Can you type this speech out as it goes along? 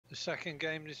the second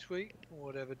game this week, or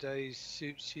whatever day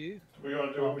suits you. We're going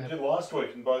to do what we did last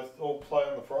week and both all play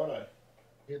on the Friday.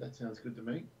 Yeah, that sounds good to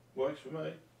me. Works for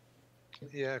me.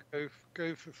 Yeah,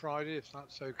 go for Friday if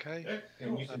that's okay. Yeah,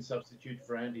 and you can substitute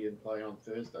for Andy and play on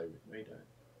Thursday with me, don't?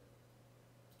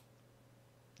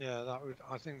 Yeah,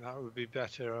 I think that would be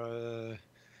better.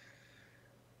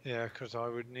 Yeah, because I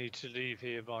would need to leave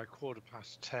here by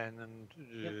 10:15,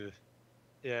 and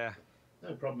yeah.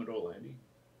 No problem at all, Andy.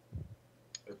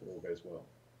 Hope it all goes well.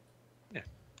 Yeah,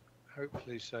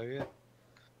 hopefully so. Yeah.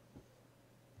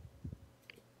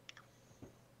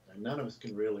 And none of us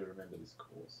can really remember this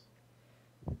course.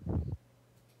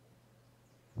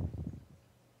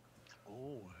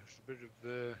 Oh, there's a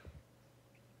bit of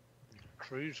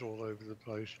trees all over the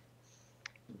place.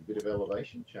 A bit of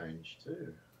elevation change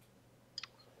too.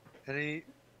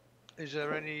 Is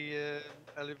there any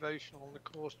elevation on the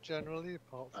course generally,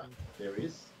 apart from? There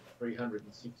is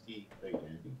 360 feet,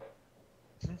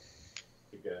 Andy.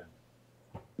 Figure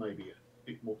maybe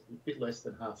a bit less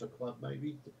than half a club,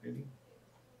 maybe, depending.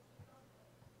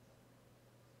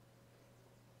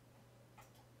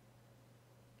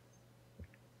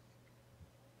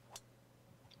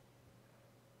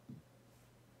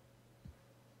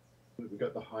 We've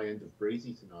got the high end of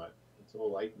breezy tonight. It's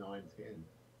all 8, 9, 10,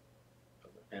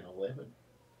 and 11.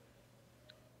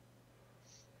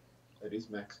 That is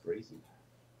max breezy.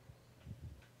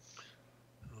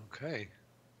 Okay.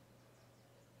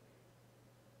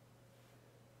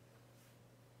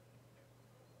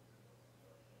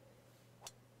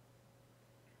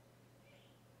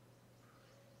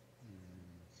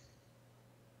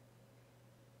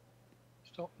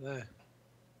 Stop there.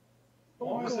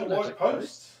 Why is there white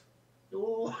posts?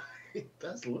 Oh, it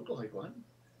does look like one.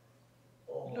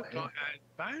 Oh, look like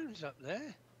bounds up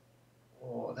there.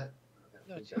 Oh, that's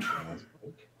nice.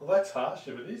 Well, that's harsh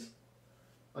if it is.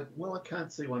 Well, I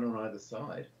can't see one on either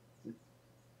side. It's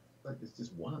like there's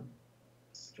just one.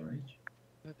 It's strange.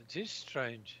 It is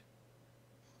strange.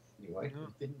 Anyway,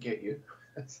 it didn't get you.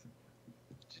 It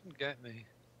didn't get me.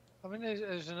 I mean,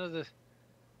 there's another.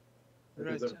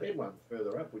 There's a red one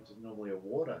further up, which is normally a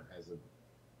water hazard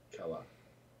colour.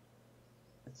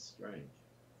 That's strange.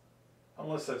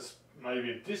 Unless that's maybe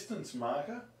a distance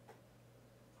marker.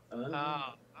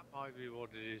 That might be what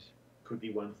it is. Could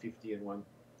be 150 and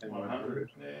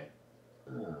 100. Yeah.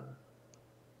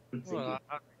 Well,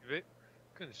 I'm a bit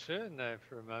concerned there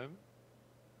for a moment.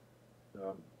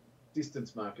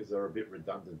 Distance markers are a bit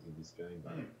redundant in this game,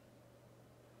 though.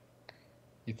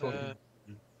 You thought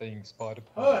being spider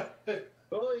Oh, pie. Hey,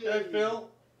 Phil.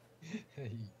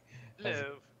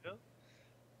 Hello, Phil.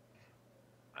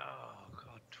 Oh,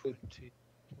 God, 20,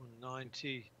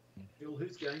 190. Phil,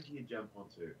 whose game do you jump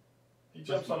onto? He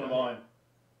jumps onto mine.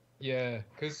 Yeah,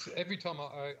 because every time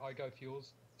I go for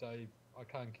yours, Dave, I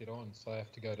can't get on, so I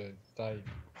have to go to Dave.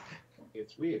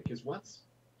 It's weird, because once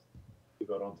you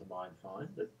got onto mine fine,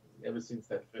 but ever since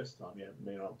that first time, you haven't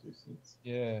been able to since.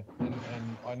 Yeah, and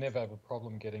I never have a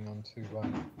problem getting onto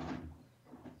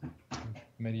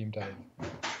Medium Dave. Yeah,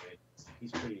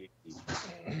 he's pretty easy.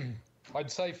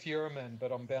 I'd say Furaman,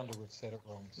 but I'm bound to have said it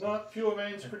wrong. So. No,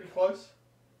 Furaman's pretty close.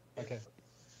 Okay.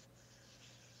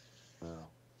 Wow.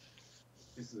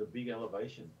 This is a big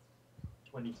elevation.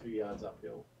 22 yards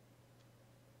uphill.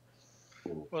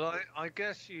 Well, I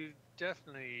guess you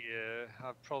definitely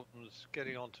have problems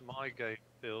getting onto my game,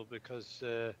 Phil, because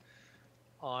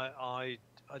I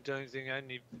don't think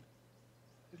any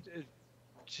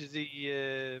to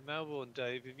the Melbourne,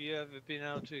 Dave. Have you ever been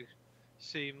able to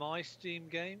see my Steam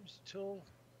games at all?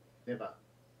 Never.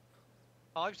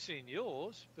 I've seen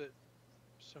yours, but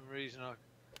for some reason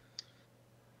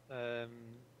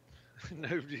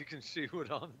nobody can see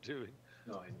what I'm doing.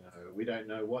 I know. We don't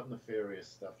know what nefarious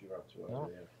stuff you're up to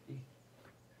over there.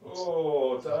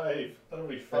 Oh, Dave, that'll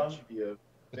be fun. That should be a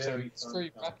very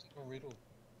fun practical riddle.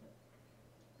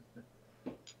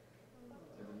 An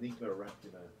enigma wrapped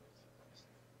in a...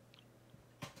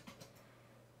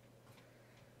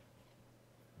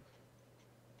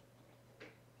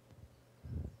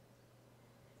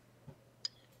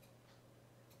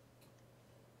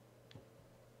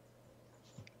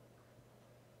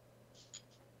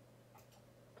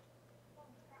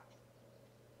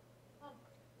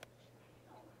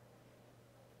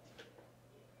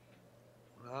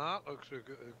 Looks a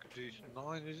decent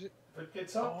line, is it? If it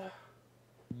gets up,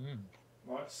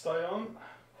 might stay on.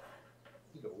 I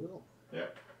think it will.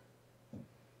 Yep.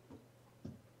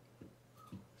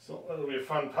 So that'll be a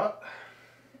fun putt.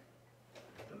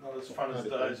 But not as fun as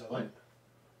Dave's, I think.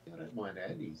 I don't mind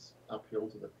Andy's uphill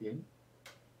to the pin.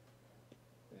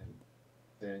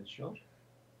 And shot.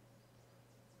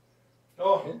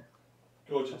 Oh,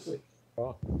 Gorgeous.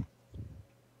 Oh,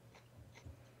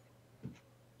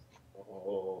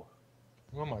 Oh,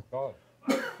 oh my god.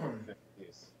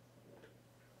 yes.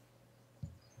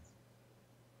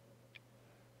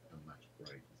 How much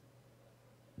break?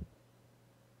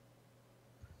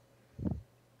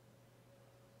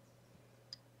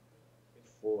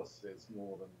 F4 says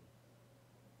more than.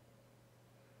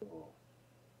 Oh.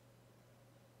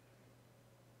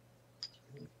 It's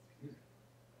really confusing.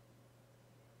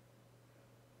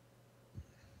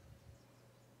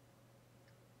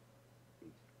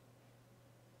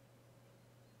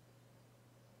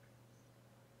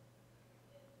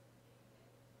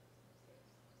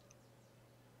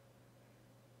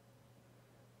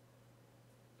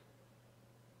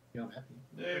 Yeah, I'm happy.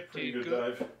 Yeah, pretty good,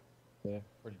 good. Dave. Yeah,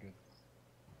 pretty good.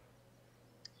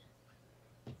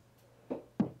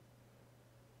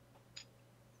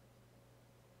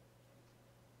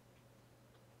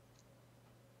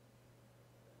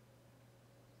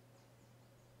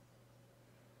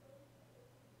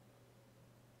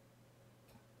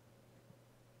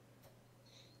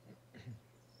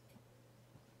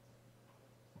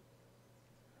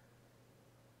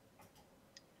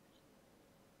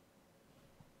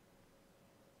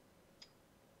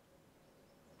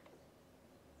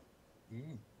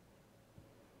 Mm.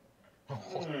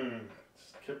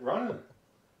 Just kept running.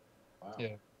 Wow.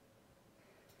 Yeah.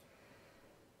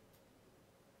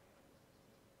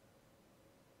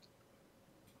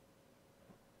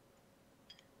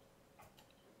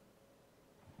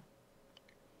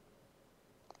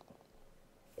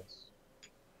 Yes.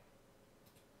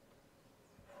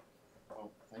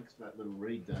 Well, thanks for that little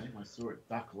read, Dave. I saw it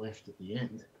duck left at the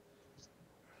end.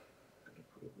 Got to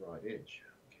put it right edge.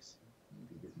 I guess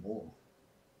maybe a bit more.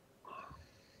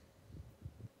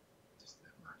 Just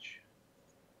that much.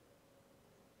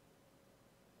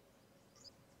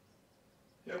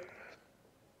 Yep.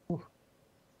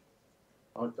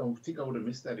 I think I would have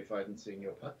missed that if I hadn't seen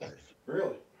your putt, Dave.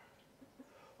 Really?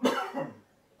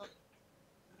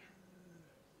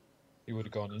 He would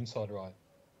have gone inside right.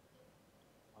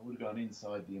 I would have gone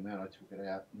inside the amount I took it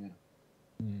out. Yeah.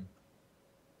 Mm.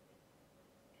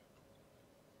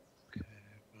 Okay,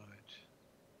 right.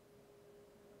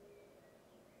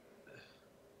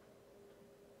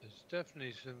 There's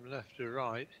definitely some left to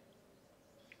right.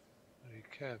 Be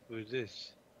careful with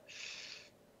this.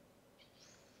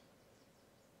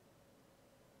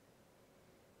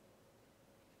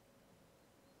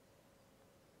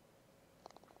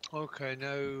 Okay,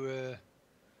 no,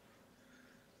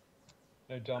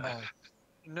 No dumb eye.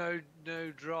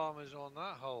 no dramas on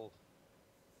that hole.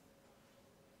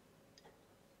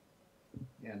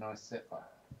 Yeah, nice set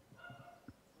putt.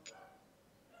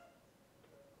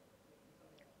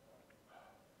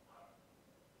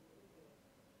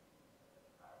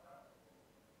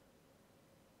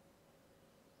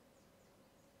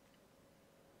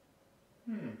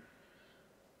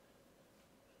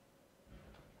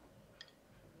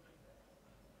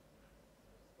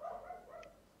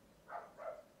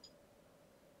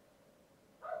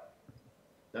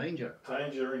 Danger.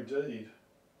 Danger indeed.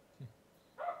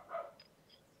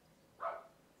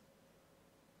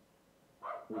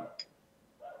 Glad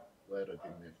I didn't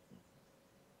have to.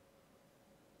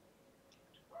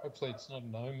 Hopefully it's not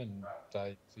an omen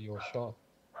day for your shot.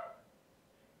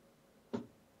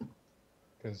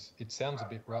 Because it sounds a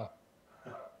bit rough.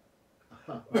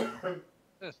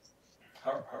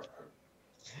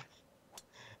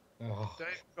 Oh.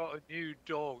 Dave's got a new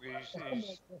dog.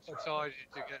 He's decided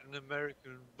to get an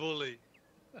American bully.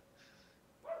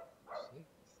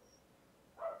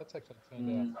 That's actually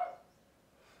turned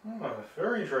out. Oh,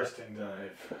 very interesting,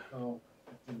 Dave. Oh,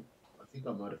 I think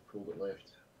I might have pulled it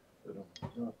left, but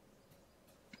no.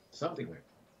 Something went.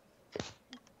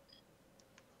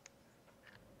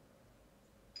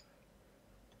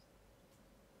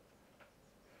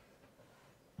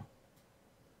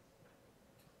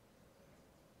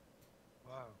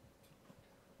 Wow.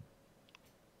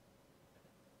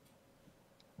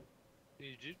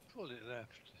 He did pull it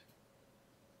left.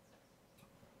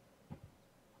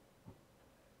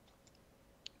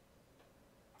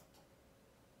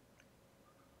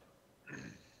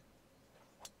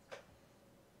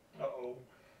 Uh-oh.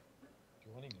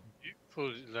 Joining him. You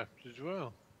pulled it left as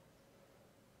well.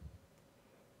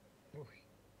 Ooh,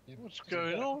 What's just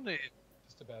going about- on here?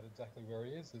 Just about exactly where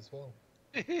he is as well.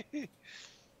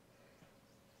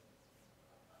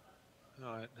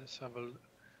 Right, let's have a look.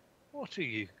 What are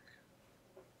you?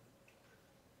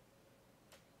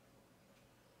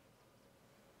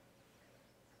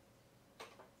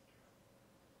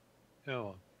 Go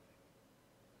on.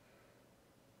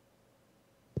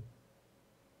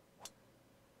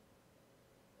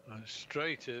 it's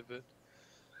straighter, but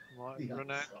might The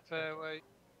run out outside. the fairway.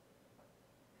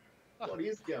 What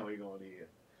is going on here?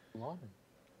 Blimey.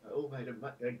 They all made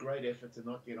a great effort to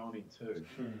not get on in two.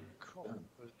 God, what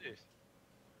was this?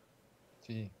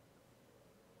 Gee.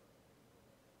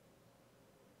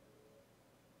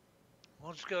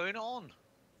 What's going on?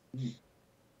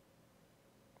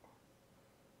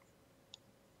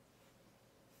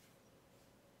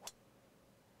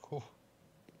 Cool.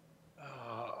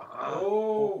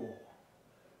 Oh!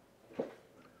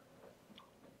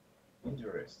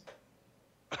 Interesting.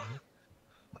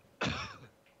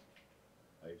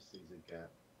 Dave sees a gap.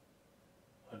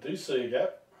 I do see a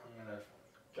gap. I'm going to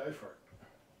go for it.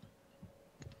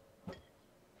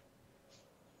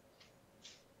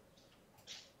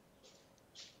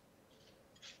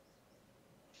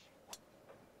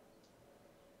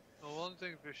 Well, one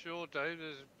thing for sure, Dave,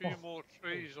 there's a few more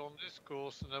trees on this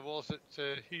course than there was at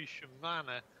Hesham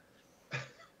Manor.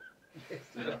 Yes,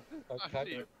 there are.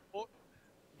 Actually,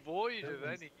 void That of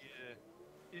one's- any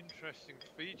interesting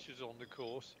features on the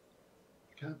course.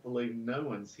 Can't believe no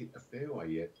one's hit the fairway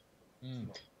yet.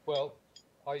 Well,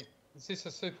 is this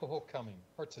a super hook coming?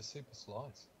 Or it's a super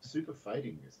slice? Super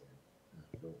fading is there? Not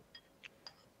at all.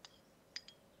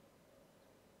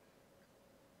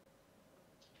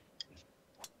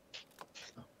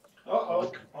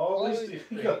 Uh-oh. Oh, at least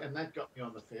you got... And that got me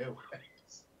on the fairways.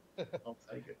 I'll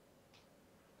take it.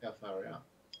 How far out?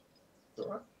 It's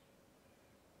all right.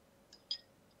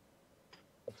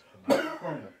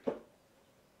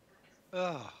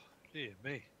 Oh, dear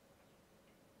me.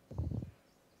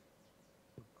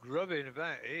 Grubbing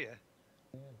about here.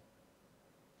 Yeah.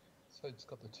 So it's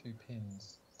got the two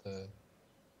pins, the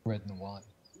red and the white.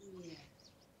 Yeah.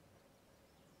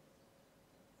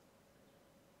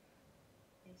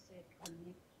 They said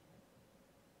connect.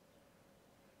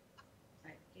 I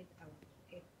get on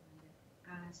the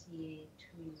RCA to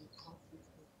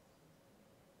office.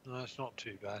 No, that's not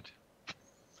too bad.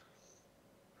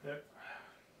 Yep.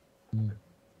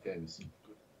 Gave me some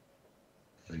good.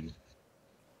 Thank you.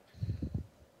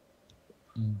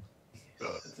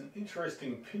 It's an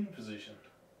interesting pin position.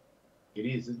 It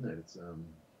is, isn't it? It's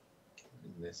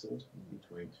nestled in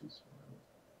between two swales.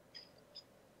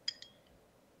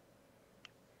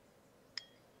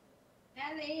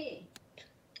 Ellie!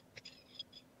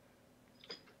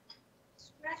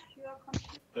 Scratch your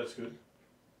computer. That's good.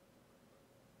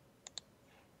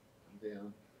 Come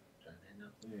down. Don't end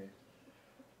up there.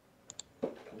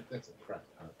 That's a crap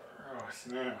putt.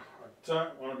 Right, now, I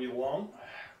don't want to be long.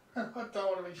 I don't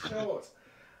want to be short.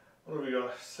 What have we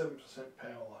got? 7%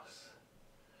 power loss.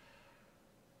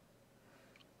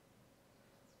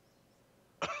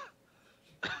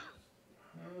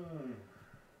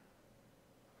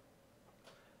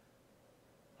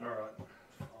 Alright,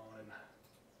 fine.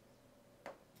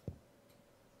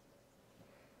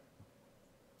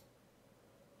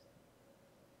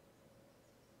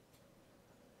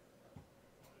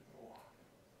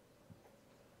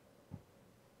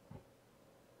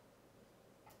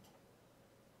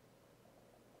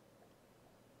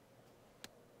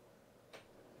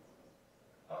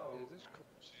 Yeah, Uh-oh. this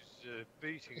course is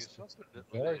beating us up a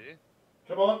little Very. bit here.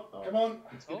 Come on, come on.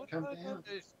 It's going to come no, down.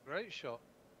 it's a great shot.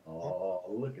 Oh,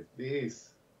 look at this.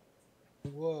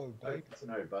 Whoa, I baby. hope it's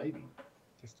an O baby.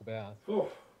 Just about. Oh,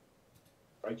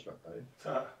 Great shot, Dave.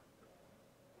 uh,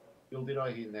 Bill, did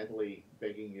I hear Natalie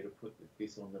begging you to put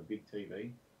this on the big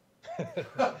TV?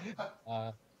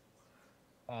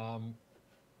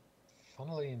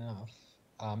 Funnily enough,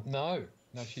 no,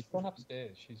 she's gone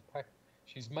upstairs.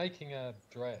 She's making a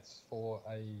dress for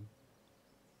a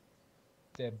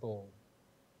dead ball.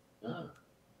 Ah,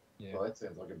 Yeah. well, that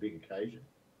sounds like a big occasion.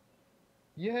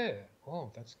 Yeah.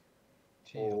 Oh, that's.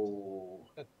 Gee, Oh,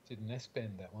 that did an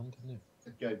S-bend, that one, didn't it?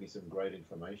 it gave me some great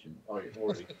information. I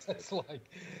already. It's like,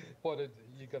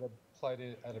 you got to play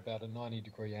it at about a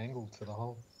 90-degree angle to the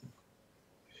hole.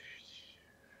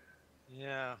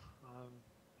 Yeah,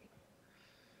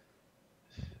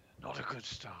 not a good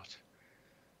start.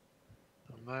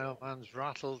 The mailman's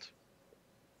rattled.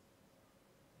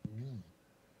 Mm.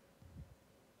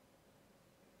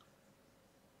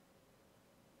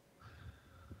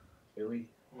 Billy,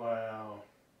 wow.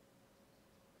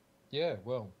 Yeah,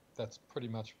 well, that's pretty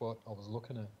much what I was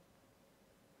looking at.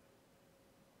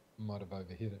 Might have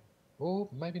overhit it. Oh,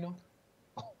 maybe not.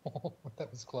 That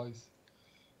was close.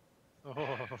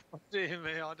 Oh, dear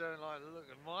me, I don't like the look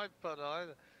of my putt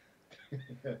either.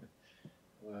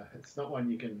 it's not one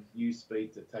you can use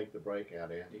speed to take the break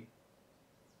out, Andy.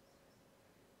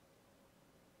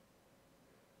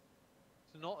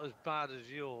 It's not as bad as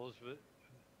yours, but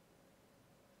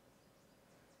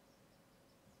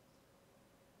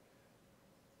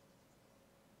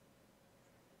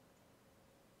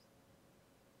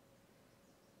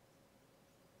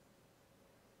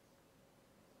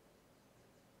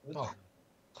Oh.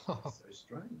 That's so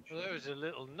strange. Well, there was a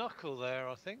little knuckle there,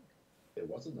 I think. There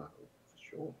was a knuckle, for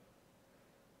sure.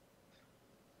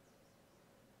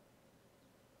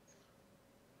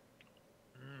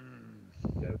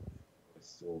 Yeah, I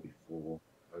saw before.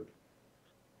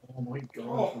 Oh my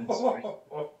god, went straight.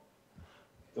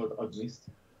 Thought I'd missed.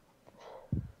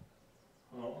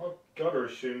 Oh, I've got to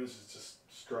assume this is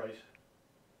just straight.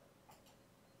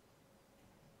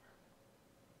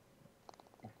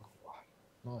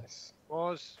 Nice.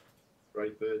 Was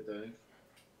Great bird, Dave.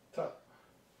 Tough.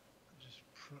 just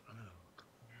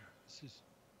this is.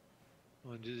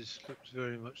 Mind you, this looks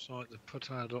very much like the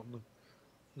put out on the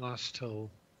last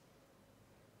hole.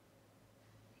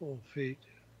 4 feet.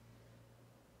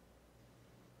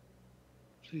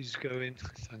 Please go in.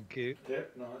 Thank you.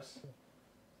 Yep, nice.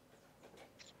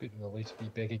 It's a bit early to be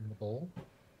begging the ball.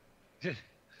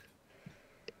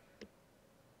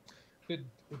 But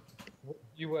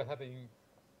you were having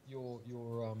your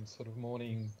sort of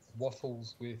morning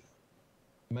waffles with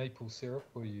maple syrup,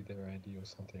 were you there, Andy, or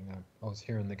something? I was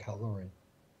hearing the cutlery.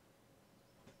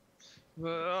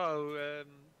 Well,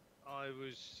 I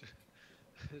was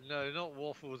no, not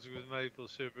waffles with maple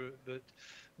syrup, but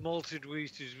malted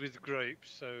wheaties with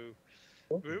grapes. So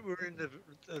we're in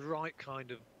the right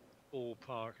kind of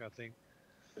ballpark, I think.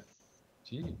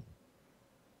 Gee.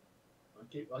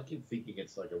 I keep thinking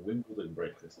it's like a Wimbledon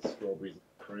breakfast, strawberries and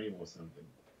cream or something.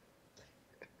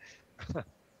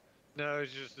 No,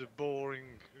 it's just a boring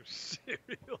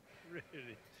cereal,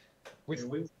 really. With Yeah,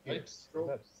 Wimbledon, grapes?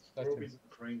 strawberries That's and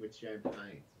cream with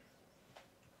champagne.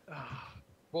 Ah,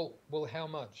 well, how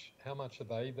much are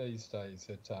they these days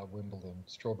at Wimbledon?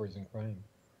 Strawberries and cream?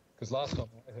 Because last time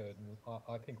I heard, and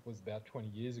I think it was about 20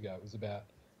 years ago, it was about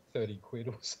 30 quid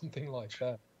or something like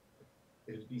that.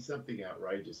 It'd be something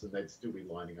outrageous, and they'd still be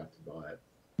lining up to buy it.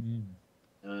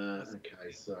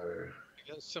 Okay, so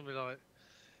you got something like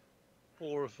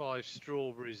 4 or 5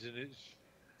 strawberries, and it's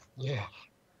Yeah.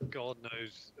 God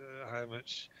knows how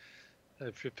much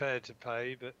they're prepared to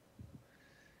pay. But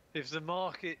if the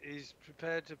market is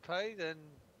prepared to pay, then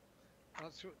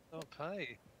that's what they'll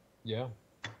pay. Yeah.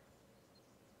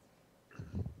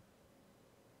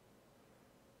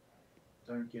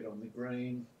 don't get on the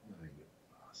green. No, you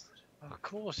bastard. Of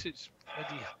course, it's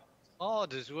bloody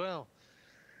hard as well.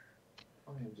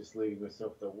 I am just leaving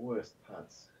myself the worst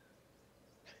putts.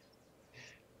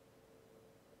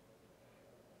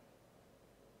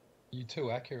 You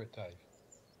too accurate, Dave.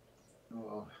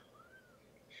 Oh,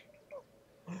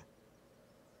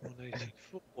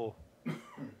 184. I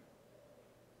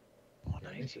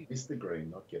need to 180. miss the green,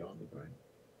 not get on the green.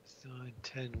 9,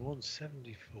 10,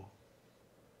 174.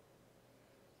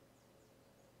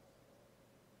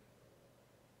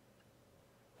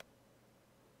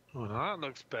 Oh, that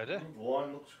looks better. The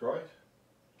line looks great.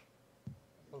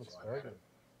 That looks very good.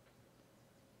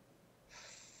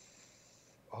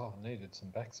 Oh, needed some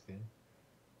backspin.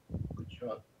 Good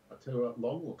shot. I tell you what,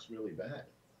 long looks really bad.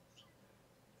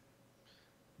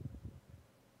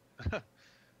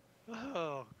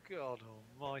 Oh, God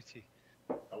almighty.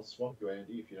 I'll swap you,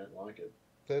 Andy, if you don't like it.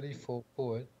 34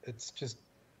 foot. It's just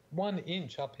 1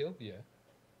 inch uphill, yeah.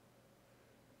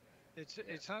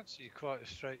 It's actually quite a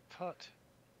straight putt.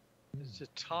 It's a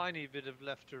tiny bit of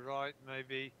left to right,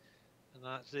 maybe, and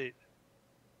that's it.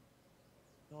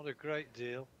 Not a great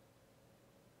deal.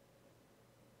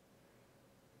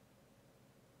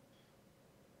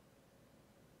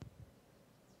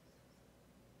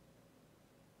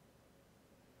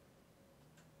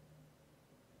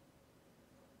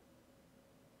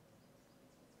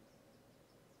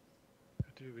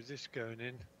 Could do with this going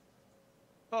in.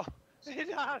 Oh,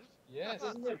 it has! Yes.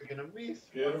 It's never going to miss.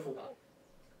 Beautiful.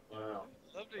 Wow.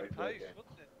 Lovely Great pace, work, Dan.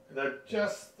 wasn't it? They're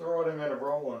just the right amount of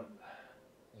roll on it.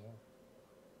 Yeah.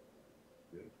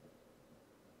 Beautiful.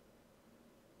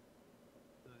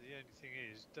 The only thing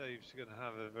is, Dave's going to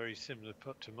have a very similar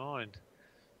putt to mine.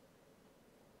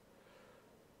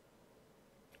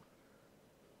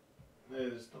 Yeah,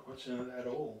 there's not much in it at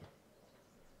all.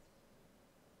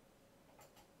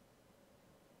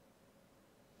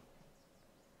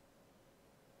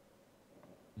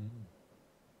 Mm.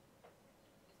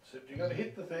 Except you got to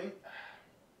hit the thing.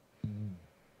 Mm.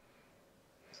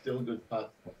 Still a good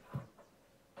putt.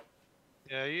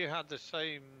 Yeah, you had the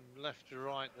same left to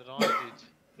right that I did.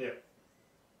 Yeah.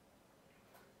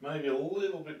 Maybe a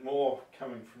little bit more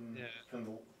coming from Yeah. from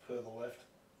the further left.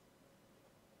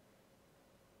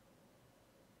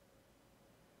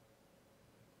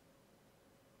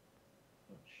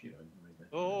 Oh, shit, I made that.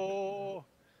 Oh,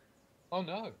 Oh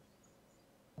no.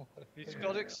 he's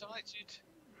got excited.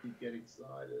 You get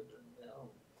excited and now.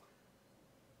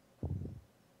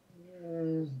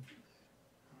 Mm,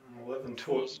 11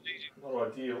 Towards foot,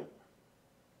 not ideal.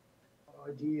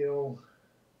 ideal.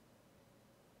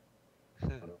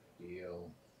 Not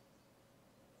ideal.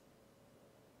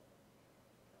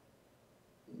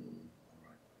 All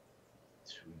right.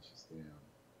 2 inches down.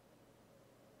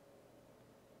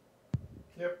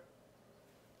 Yep.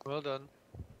 Well done.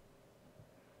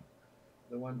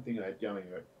 The one thing I had going,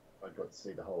 I got to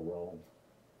see the whole roll.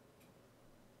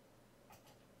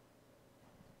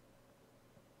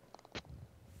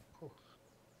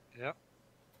 Yep.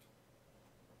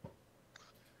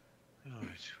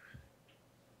 Right.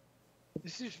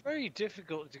 This is very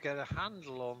difficult to get a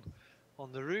handle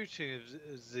on the routing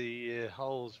of the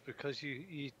holes because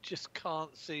you just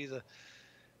can't see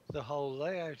the whole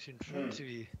layout in front of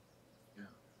you.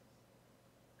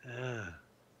 Yeah.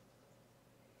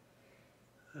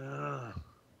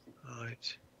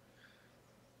 Right.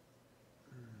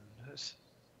 That's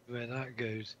where that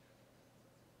goes.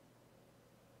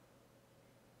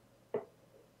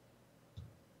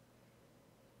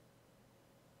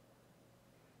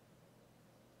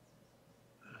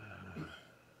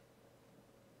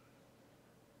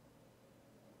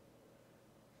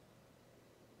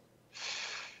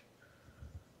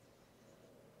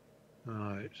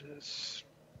 Right, let's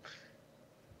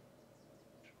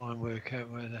try and work out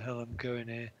where the hell I'm going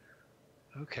here.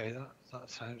 Okay, that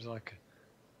sounds like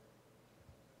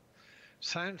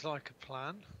a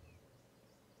plan.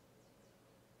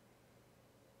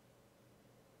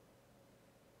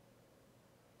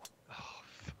 Oh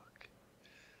fuck.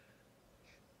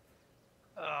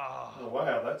 Oh, Oh.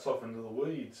 wow, that's off into the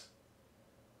weeds.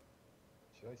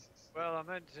 Jesus. Well, I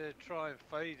meant to try and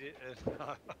fade it, and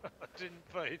I didn't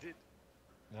fade it.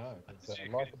 No, it's As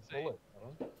you like can a see. bullet.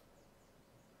 Alan.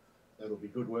 That'll be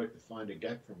good work to find a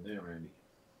gap from there, Andy.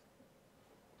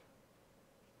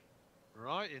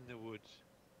 Right in the woods.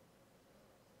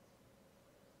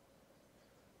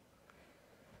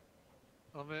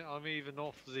 I'm even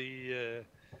off the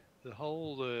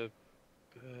whole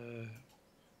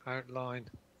outline,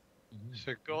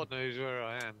 so God knows where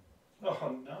I am.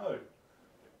 Oh, no.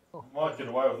 Oh. Might get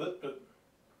away with it, but...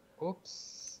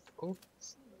 Oops.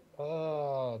 Oops.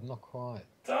 Oh, not quite.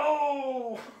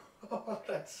 Oh!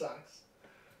 That sucks.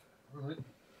 All right.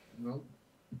 Well,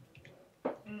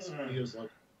 this feels like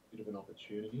a bit of an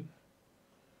opportunity.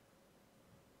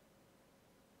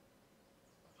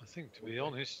 I think, to be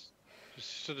honest,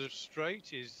 just sort of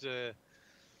straight is the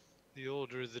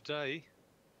order of the day.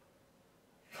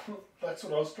 That's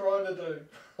what I was trying to do.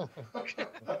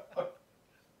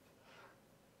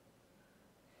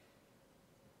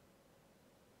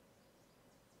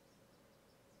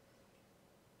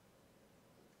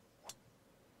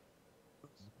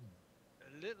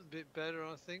 A little bit better,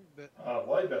 I think, but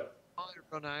Way better. I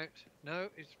run out. No,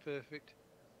 it's perfect.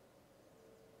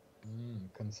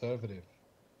 Conservative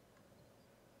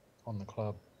on the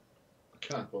club. I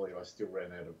can't believe I still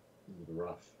ran out of into the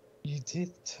rough. You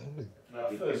did too. No,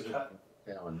 first cut.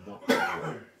 How I'm not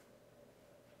really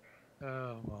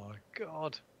Oh my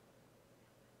God.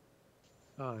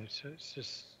 Right, so it's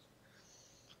just,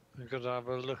 I've got to have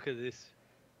a look at this.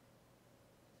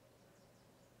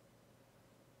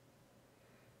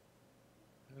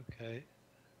 Okay.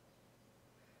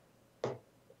 Oh,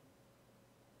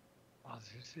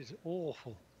 this is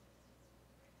awful.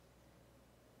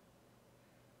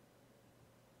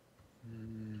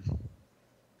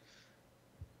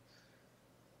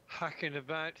 Hacking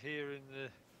about here in the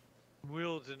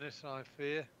wilderness, I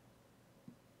fear.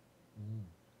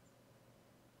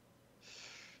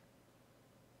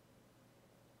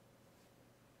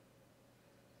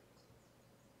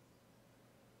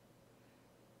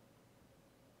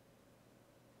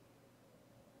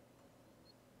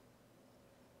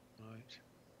 Right.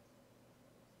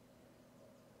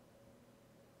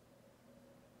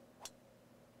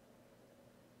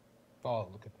 Oh,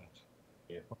 look at that.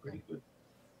 Yeah, pretty good.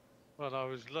 Well, I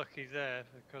was lucky there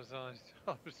because I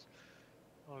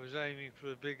was aiming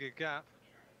for a bigger gap.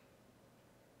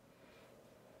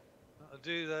 That'll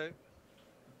do though.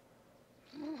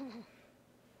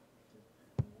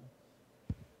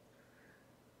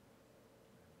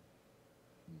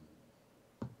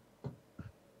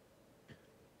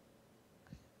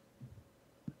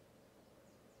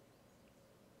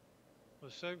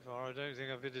 Well, so far I don't think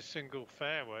I've hit a single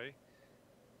fairway,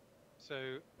 so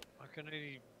I can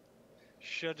only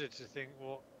shudder to think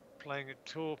what playing at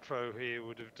Tour Pro here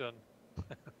would have done.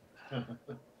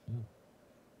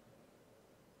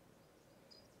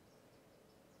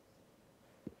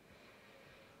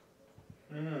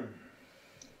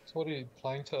 So what are you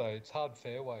playing today? It's hard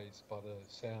fairways by the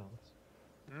sounds.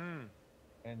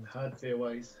 And hard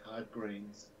fairways, hard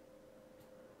greens,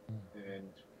 Mm. and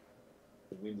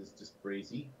the wind is just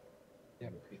breezy.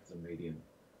 Yep. And the pins are medium.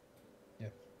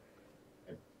 Yep.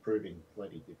 And proving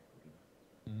plenty difficult.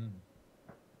 Mm.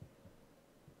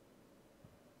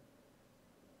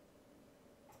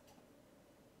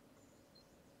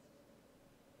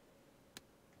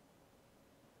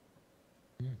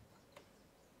 Mm.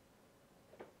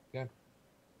 Yeah.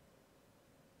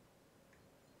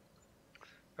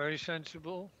 Very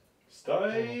sensible.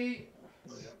 Stay.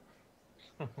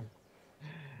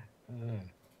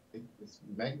 Uh, There's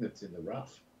magnets in the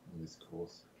rough on this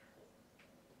course.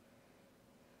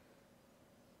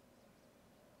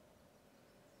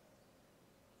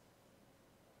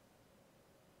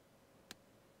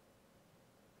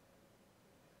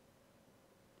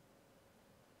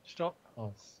 Stop.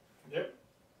 nice. Yep.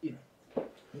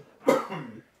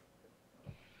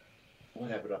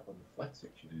 Might have it up on the flat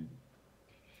section.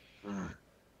 Andy.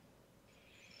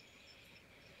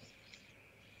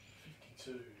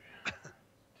 52.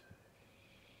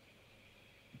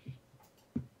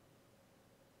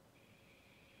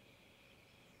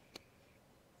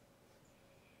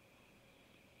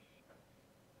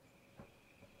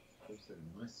 Also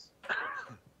nice.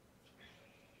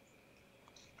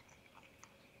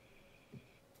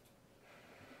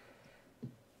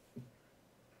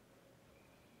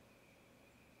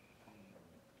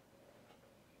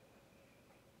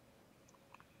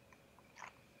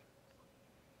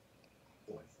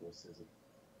 Boy, 4 says it.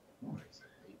 Oh, it's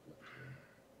a heap left here.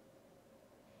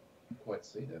 Can't quite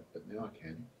see that, but now I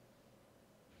can.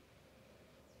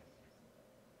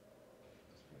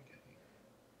 That's okay.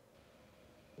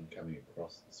 I'm coming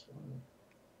across this one.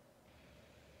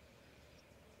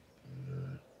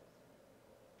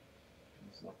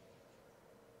 It's not.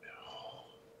 Oh.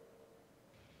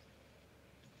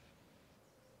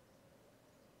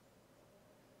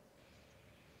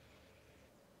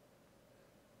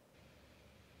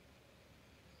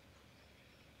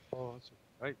 Oh, that's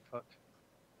a great putt.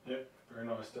 Yep. Very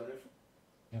nice,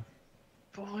 Dave.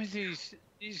 Boy,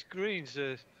 these greens,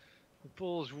 the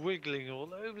ball's wiggling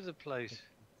all over the place.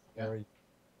 Very,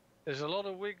 There's a lot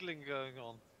of wiggling going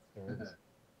on. very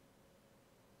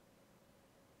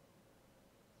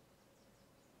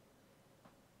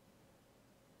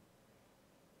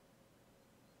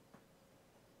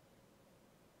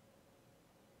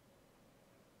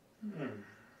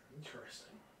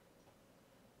Interesting.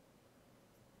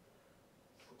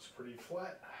 Looks pretty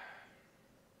flat.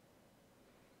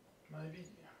 Maybe.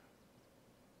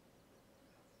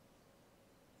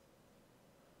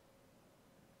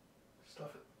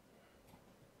 Stuff it.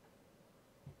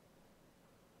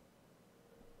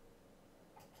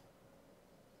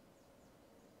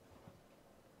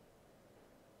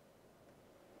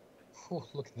 Oh,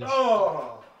 look at this.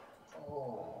 Oh!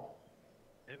 Oh.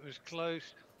 It was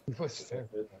close. It was very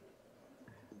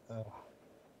uh, Okay,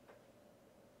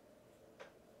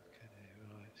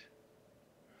 right.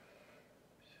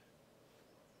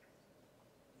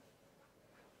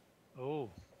 Oh.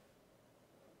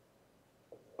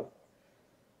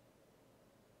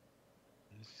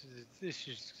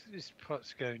 This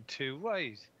putt's going two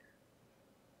ways.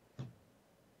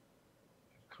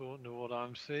 According to what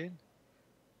I'm seeing.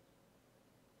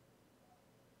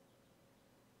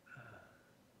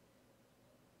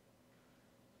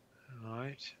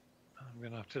 Right. I'm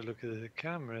going to have to look at the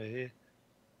camera here.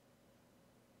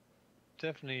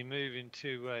 Definitely moving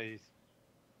two ways.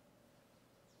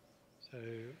 So.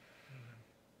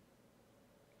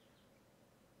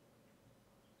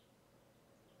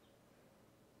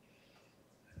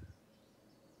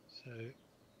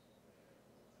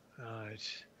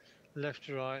 Right. Left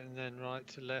to right and then right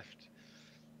to left.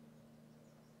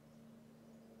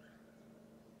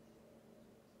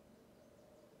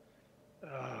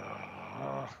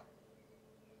 Ah.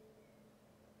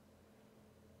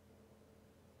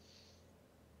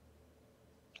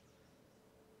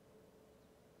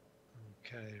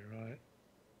 Okay, right.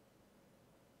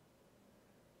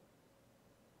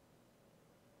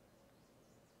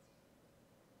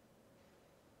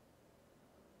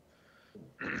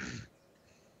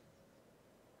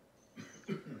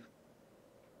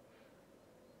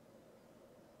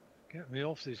 Get me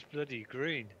off this bloody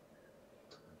green.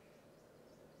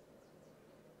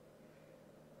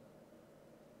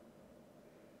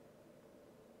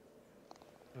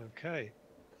 Okay.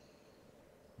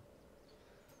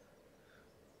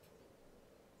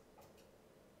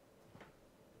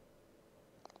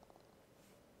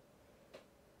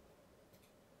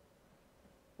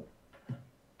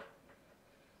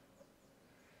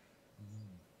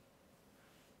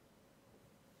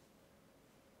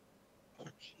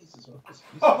 Jesus, I just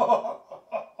missed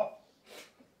it.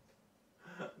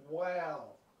 Wow.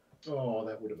 Oh,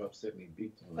 that would have upset me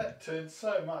big time. That turned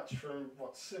so much from,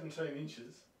 what, 17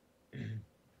 inches?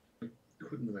 I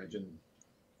couldn't imagine.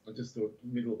 I just thought,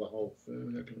 middle of the whole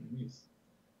firm, how can I miss?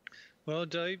 Well,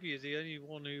 Dave, you're the only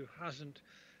one who hasn't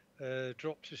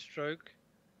dropped a stroke,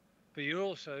 but you're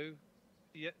also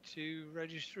yet to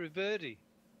register a birdie,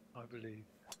 I believe.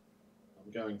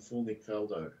 I'm going full Nick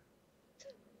Faldo.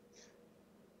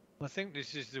 I think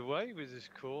this is the way with this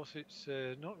course. It's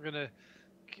not going to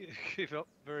give up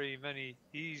very many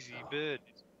easy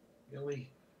birdies. Really?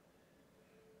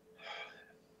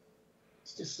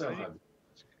 It's just so hard.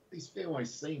 These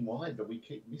fairways seem wide, but we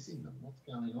keep missing them. What's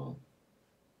going on?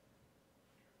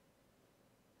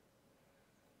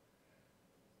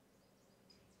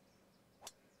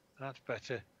 That's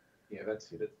better. Yeah, that's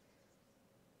hit it.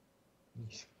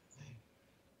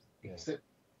 Yeah. Except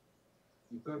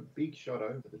you've got a big shot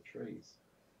over the trees.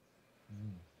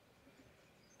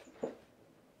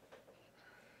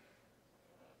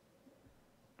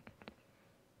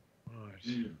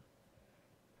 Right.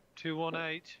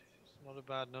 218. It's not a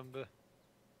bad number.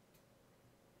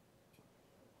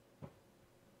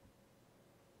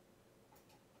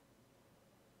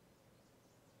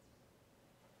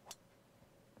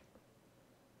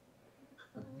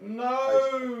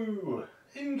 No!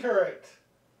 Incorrect.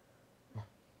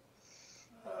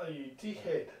 Oh, you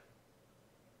dickhead.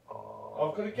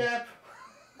 I've got a gap.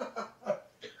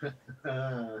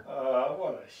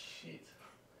 What a shit.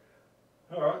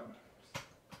 Alright.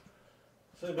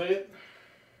 So be it.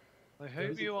 I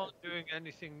hope you aren't doing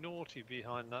anything naughty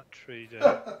behind that tree,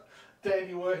 Dave.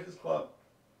 Dandy Workers Club.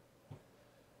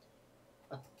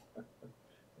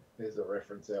 There's a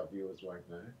reference our viewers won't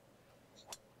know.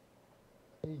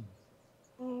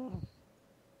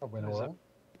 I went all right.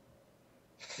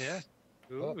 Yeah.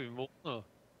 Ooh, more. Oh.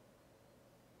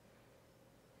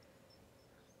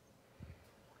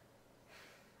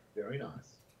 Very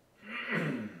nice.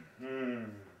 6%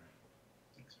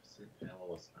 power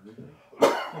loss over.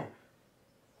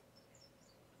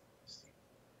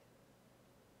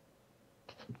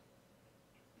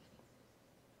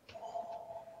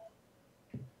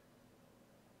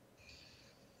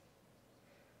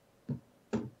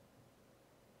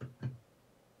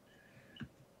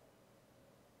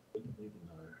 Even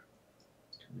though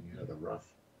it's coming out of the rough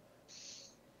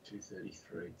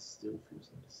 233, it still feels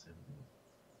like a 70.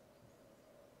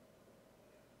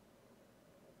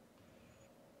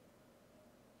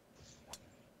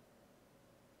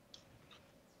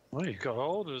 Well, you got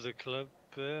hold of the club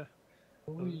there.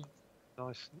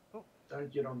 Nice. Oh,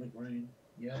 Don't get on the green.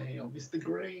 Yay, I missed the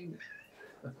green.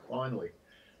 Finally.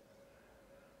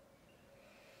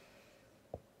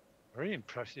 very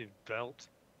impressive belt.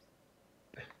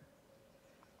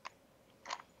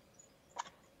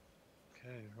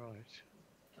 Okay, right.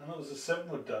 And it was a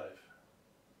 7-wood, Dave.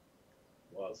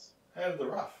 Was. Out of the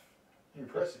rough.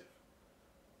 Impressive.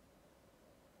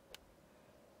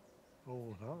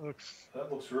 Oh,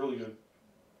 That looks really good.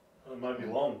 It may be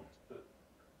long, but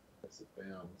That's it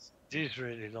bounds. it is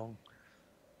really long,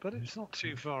 but it's not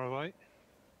too far away.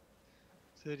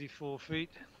 34 feet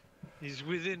is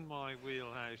within my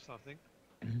wheelhouse, I think.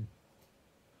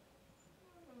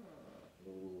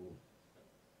 Ooh.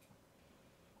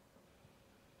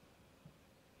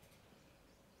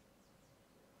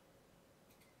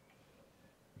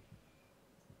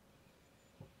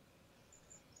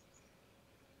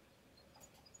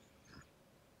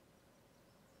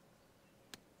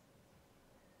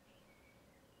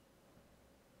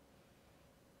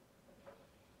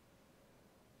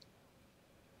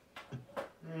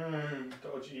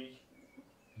 dodgy.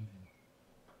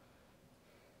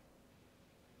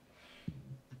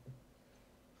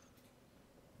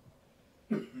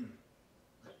 Just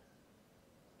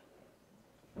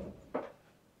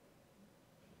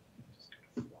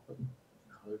gonna flop it.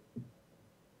 I hope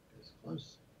it's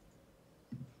close.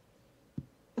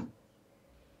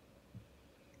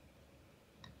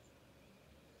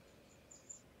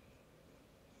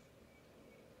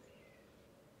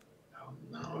 Oh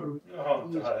no. Oh,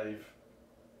 Dave.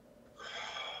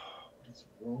 What is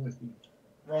wrong with me?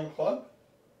 Wrong club?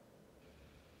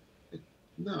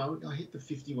 No, I hit the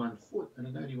 51 foot and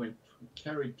it only went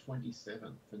carried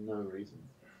 27 for no reason.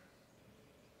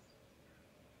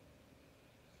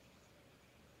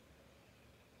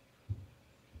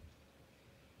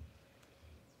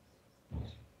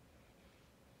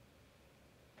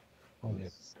 Oh,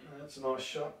 yes. That's a nice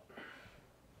shot.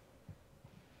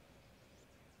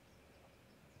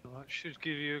 That should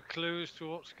give you a clue as to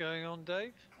what's going on,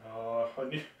 Dave. I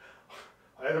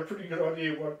had a pretty good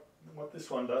idea what this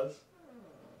one does.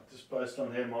 just based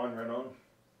on how mine ran on.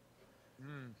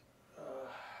 Mm.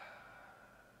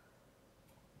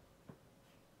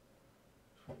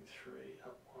 23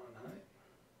 up one, hey?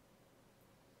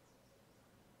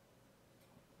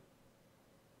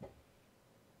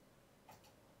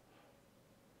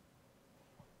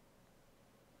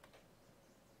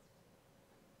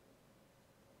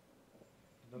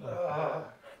 Ah,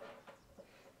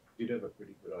 You'd have a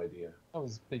pretty good idea. That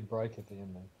was a big break at the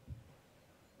end there.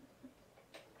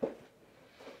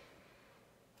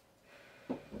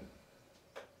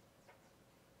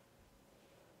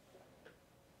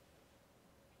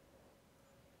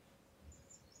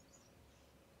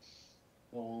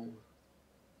 Long,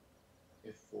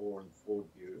 F4 and forward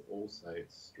gear all say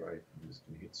it's straight. I'm just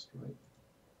going to hit straight.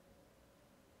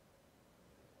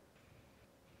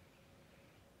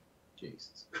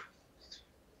 Jesus Christ.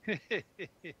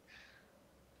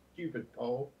 Stupid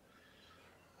pole.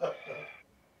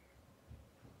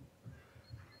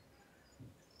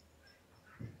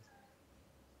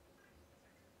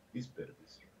 This better be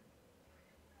straight.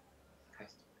 Has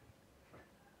to be.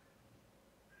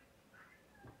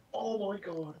 Oh my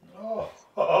god. oh.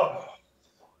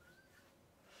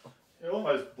 You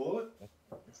almost blew it.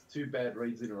 It's 2 bad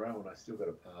reads in a row and I still got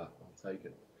a par. I'll take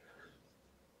it.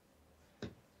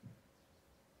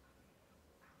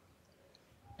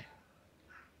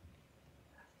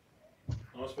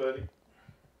 Nice birdie.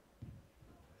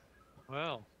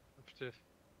 Well, after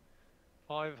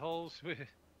 5 holes,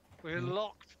 we're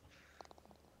locked.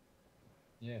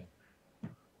 Yeah.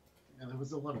 And there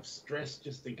was a lot of stress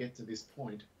just to get to this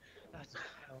point. That's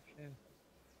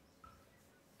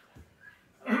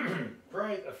okay.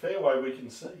 Great, a fairway we can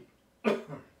see. With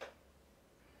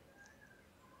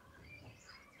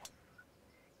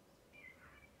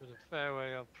a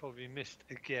fairway, I've probably missed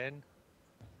again.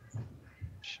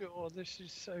 Sure, this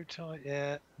is so tight.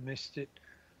 Yeah, missed it.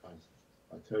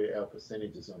 I tell you, our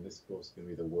percentages on this course are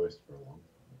going to be the worst for a long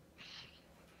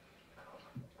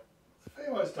time.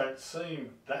 Fairways don't seem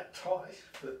that tight,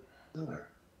 but No,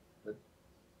 but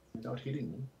we're not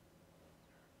hitting them.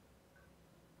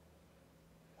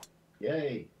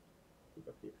 Yay! We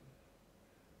got hit.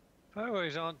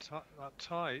 Fairways aren't that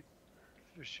tight,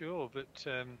 for sure, but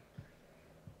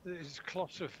it's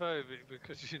claustrophobic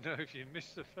because you know if you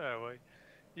miss the fairway,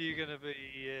 you're going to be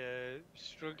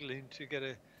struggling to get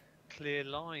a clear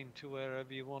line to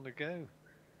wherever you want to go.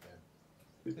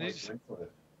 Who's my strength for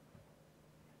it?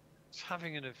 It's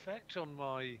having an effect on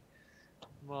my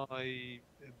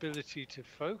ability to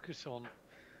focus on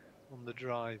the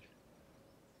drive.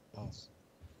 Nice.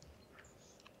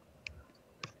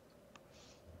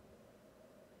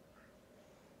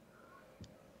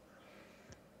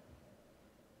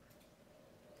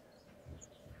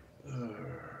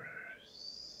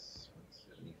 It's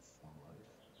 175.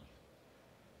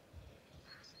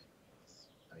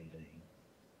 18.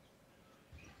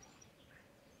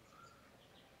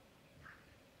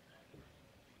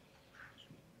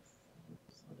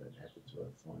 I don't have it to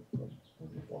have 5 from on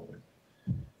the bottom.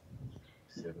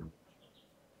 7.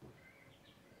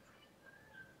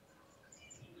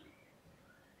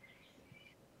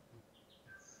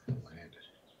 Landed.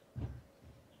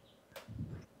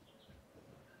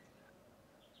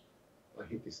 If I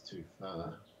hit this too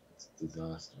far, it's a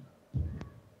disaster.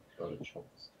 Got a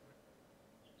chance.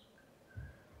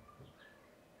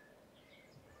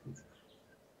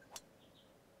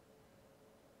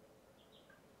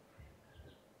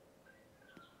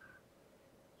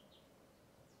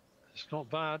 It's not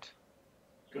bad.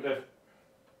 good effort.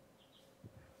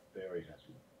 Very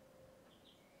happy.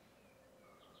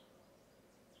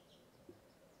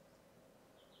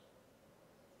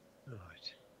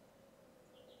 Right.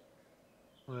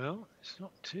 Well, it's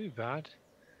not too bad.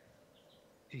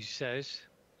 He says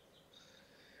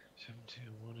 70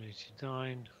 and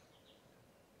 189.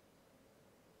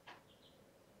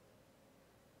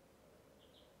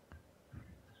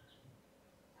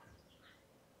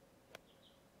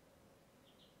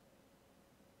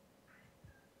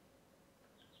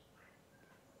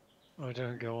 I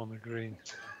don't go on the green.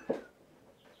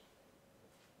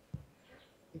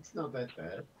 It's not that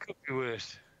bad. Could be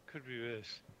worse. Could be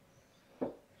worse.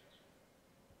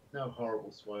 No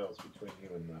horrible swales between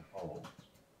you and the hole.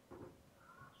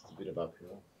 It's a bit of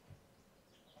uphill.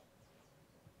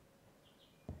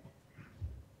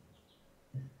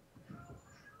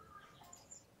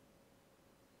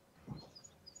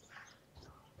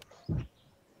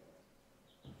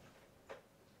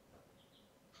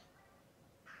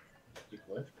 Kick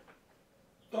left.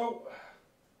 Oh,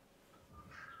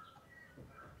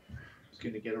 Who's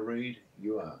going to get a read?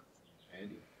 You are,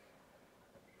 Andy.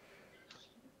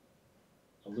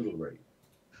 A little read.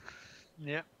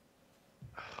 Yeah.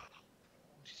 42.5.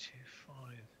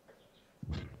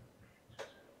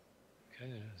 Okay, I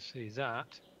see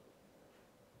that.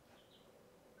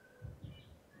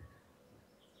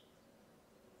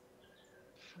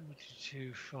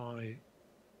 $42.5.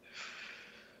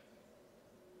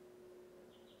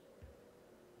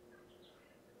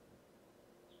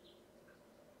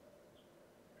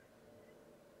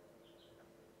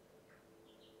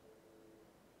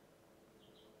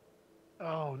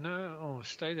 Oh no! Oh,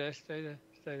 stay there, stay there,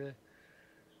 stay there.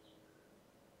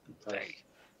 Good Stay. pace.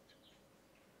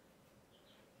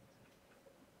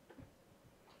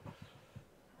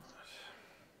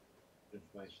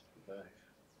 Information for Dave.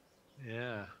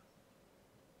 Yeah.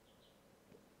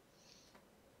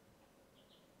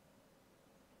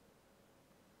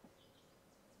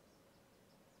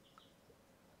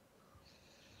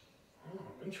 Oh,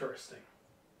 interesting.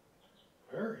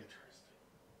 Very interesting.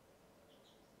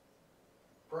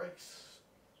 Brakes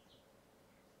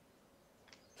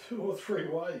 2 or 3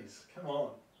 ways. Come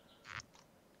on.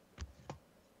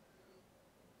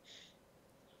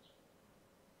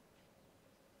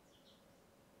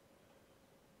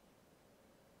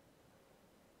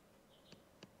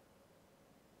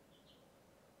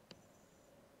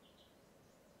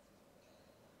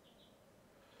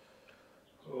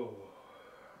 Oh.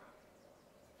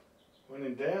 When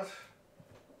in doubt,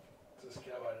 just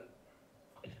go at it.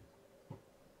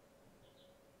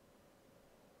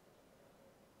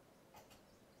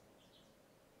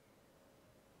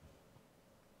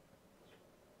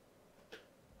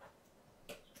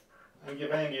 And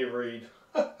give Angie a read.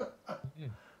 Far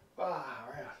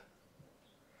out.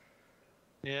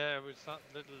 Yeah, it was that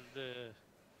little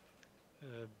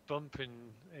bump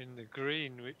in the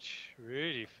green which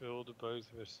really filled the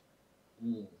both of us.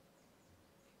 Mm.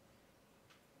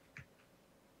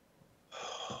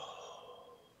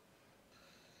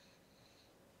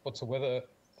 What's the weather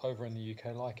over in the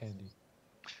UK like, Andy?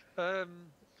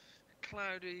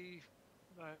 Cloudy,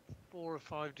 about 4 or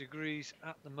 5 degrees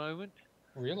at the moment.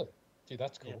 Really? Gee,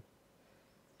 that's Yeah. cool.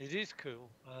 It is cool.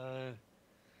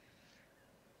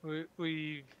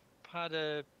 We've had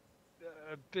a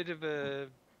bit of a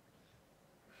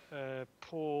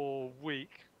poor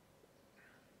week.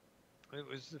 It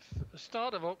was the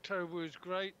start of October was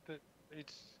great, but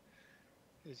it's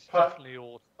definitely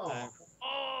autumn now.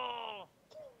 Oh!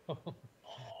 Oh,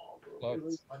 Like-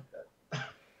 really like that.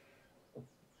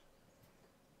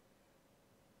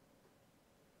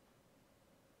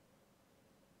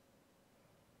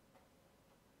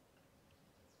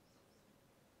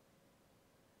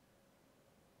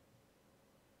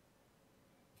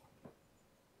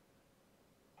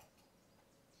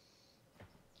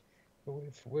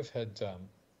 We've had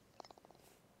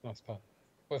nice part.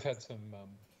 We've had some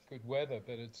good weather,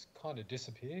 but it's kind of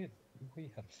disappeared.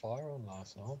 We had a fire on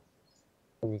last night.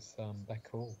 It was that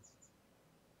cool.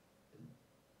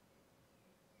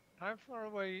 How far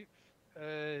away?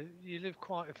 You live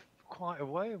quite a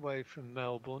way away from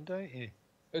Melbourne, don't you?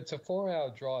 It's a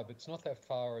 4-hour drive. It's not that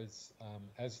far as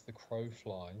the crow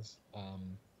flies,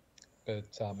 but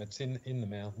it's in the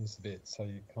mountains a bit. So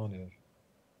you kind of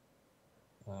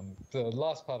the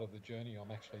last part of the journey,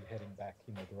 I'm actually heading back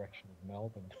in the direction of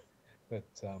Melbourne, but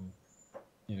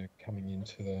coming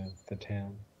into the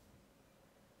town.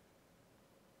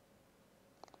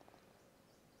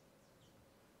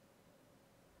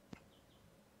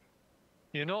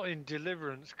 You're not in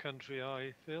Deliverance country, are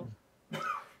you, Phil?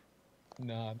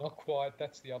 No, not quite.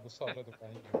 That's the other side of the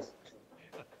ranges.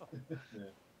 Yeah.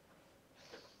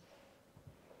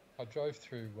 I drove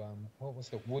through what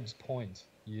was it, Woods Point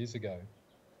years ago,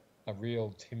 a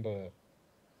real timber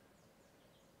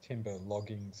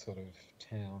logging sort of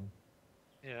town.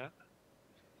 Yeah.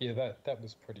 Yeah, that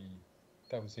was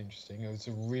interesting. It was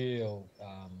a real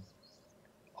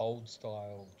old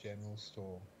style general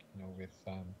store, with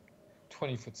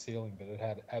 20-foot ceiling, but it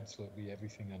had absolutely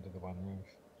everything under the one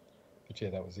roof. But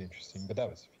yeah, that was interesting. But that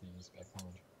was a few years back,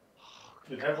 mind you.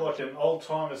 You'd have like an old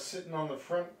timer sitting on the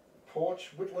front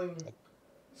porch whittling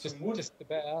some wood. Just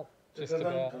about.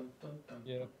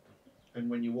 Yeah. And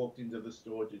when you walked into the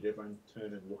store, did everyone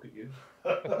turn and look at you?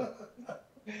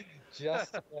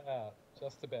 Just about.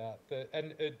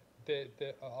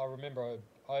 I remember.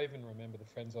 I even remember the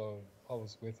friends I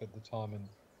was with at the time, and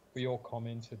we all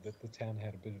commented that the town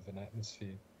had a bit of an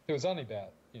atmosphere. There was only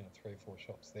about 3 or 4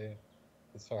 shops there,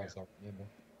 as far as I remember.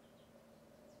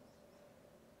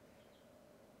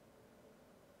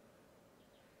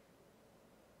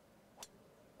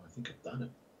 I think I've done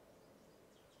it.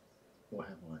 Or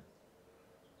have I?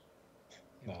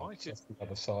 No, it's just the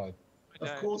other side.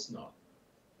 Of course not.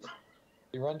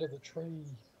 You're under the tree.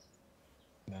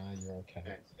 No, you're okay.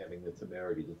 Fancy having the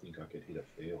temerity to think I could hit a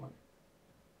fair one.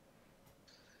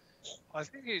 I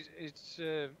think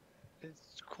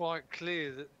it's quite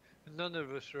clear that none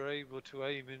of us are able to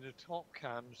aim in a top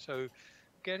cam, so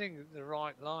getting the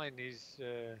right line is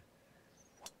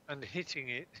and hitting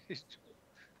it is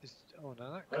oh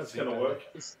no, that could That's be going to better. work.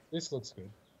 This looks good.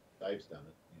 Dave's done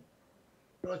it. Yeah.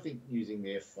 But I think using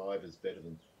the F5 is better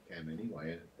than cam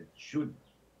anyway, and it should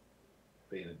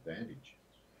be an advantage.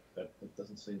 But it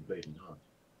doesn't seem to be tonight.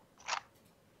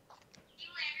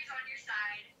 Team Landry's on your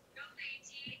side. Go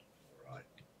AT. All right.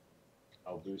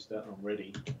 I'll boost that. I'm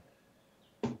ready.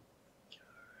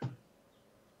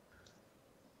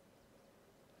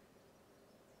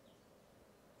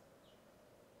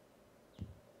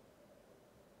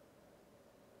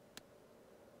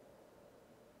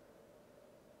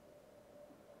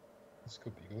 This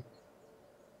could be good.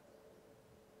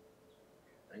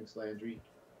 Thanks, Landry.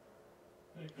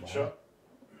 Yeah, good Wow. shot.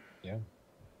 Yeah.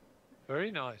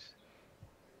 Very nice.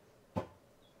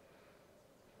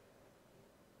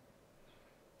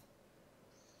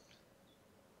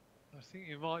 I think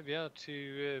you might be able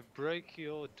to break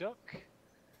your duck,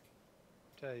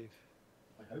 Dave.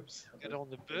 I hope so. Get on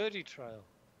the birdie trail.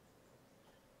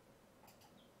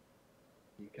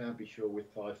 You can't be sure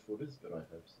with 5-footers, but I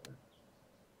hope so.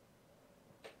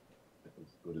 That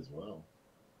looks good as well.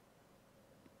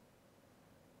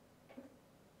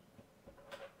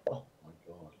 Oh my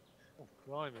God. Oh,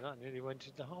 blimey, that nearly went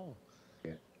in the hole.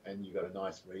 Yeah, and you got a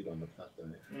nice read on the putt,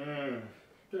 don't you?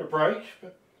 Bit of break,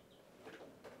 but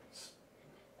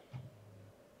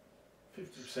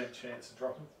 50% chance of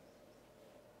dropping.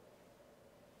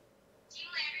 Team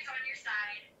Landry's on your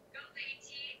side. Go AT.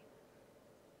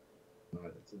 No,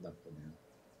 that's enough for now.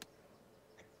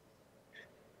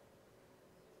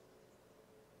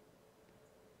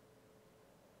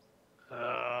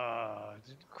 I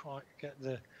didn't quite get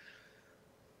the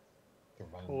The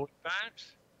run. forward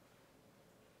bounce.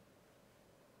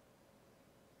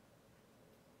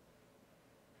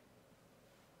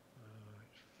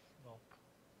 It's flop.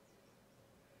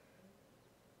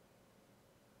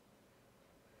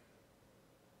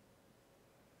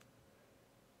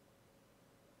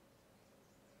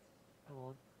 Come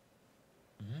on.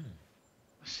 Mm.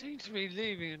 I seem to be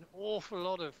leaving an awful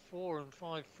lot of 4 and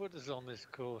 5 footers on this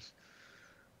course.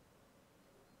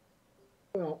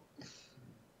 Well, you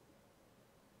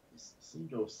seem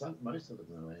to have sunk most of them,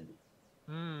 though, Andy.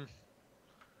 Hmm.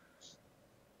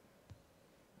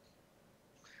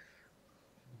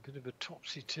 Bit of a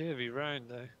topsy-turvy round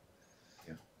though.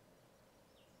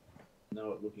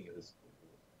 No, looking at this.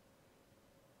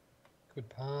 Good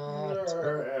putt.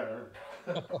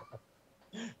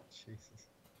 Jesus.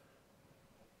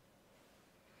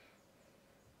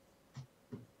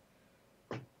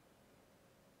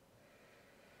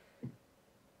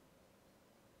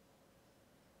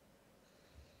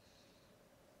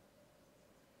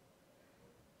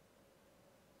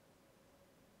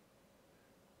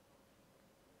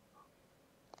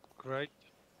 Great.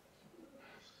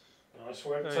 Nice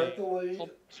work, Very take the lead.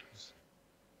 Options.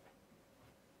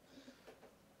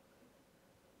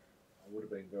 I would have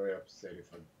been very upset if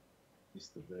I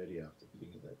missed the birdie after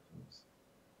hitting it that close.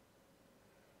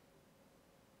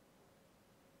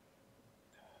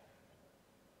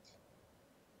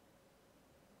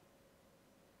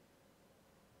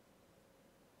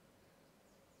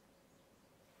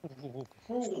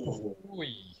 Ooh.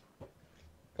 Wee.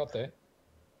 Got there.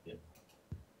 In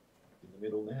the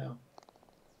middle now.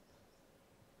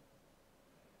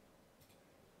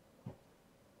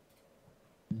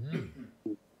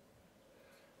 Mhm.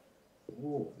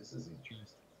 Oh, this is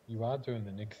interesting. You are doing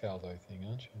the Nick Faldo thing,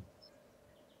 aren't you?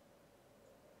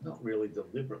 Not really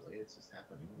deliberately, it's just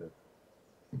happening, but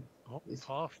Oh, This-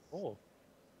 par 4.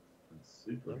 it's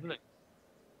super. Lovely.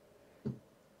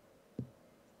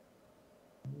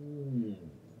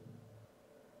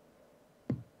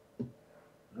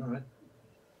 All right.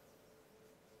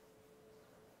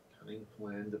 Cunning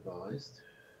plan devised.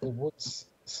 The woods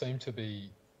seem to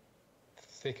be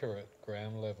thicker at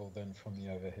ground level than from the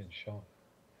overhead shot.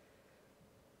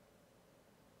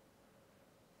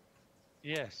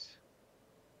 Yes.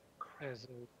 There's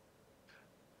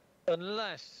a,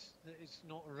 unless it's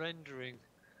not rendering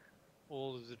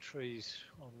all of the trees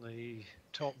on the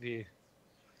top view.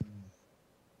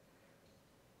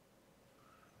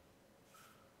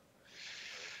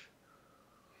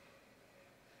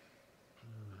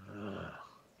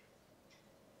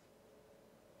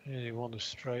 Really want a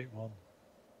straight one.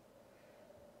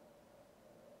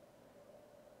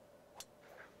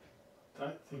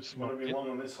 Don't think you want to be long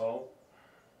on this hole.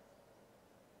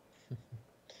 Look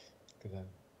at that.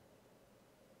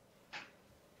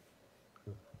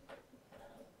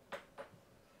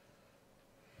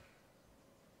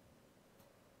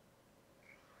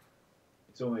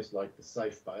 It's almost like the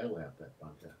safe bailout, that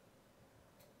bunker.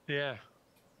 Yeah.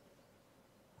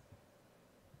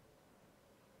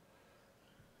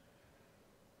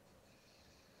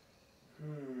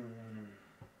 Hmm.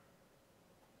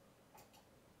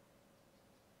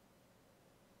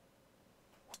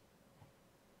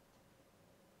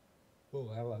 Oh,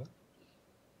 hello.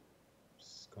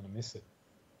 Just gonna miss it.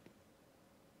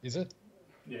 Is it?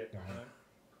 Yeah.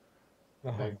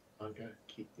 No. Big bunker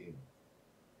kicked in.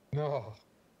 No.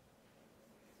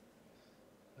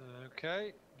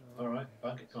 Okay. All right,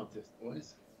 bunker contest,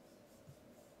 boys.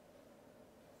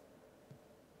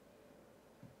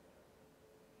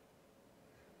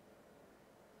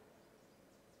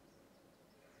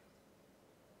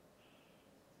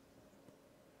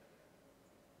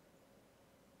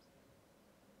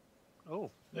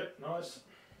 Oh, Yep, nice.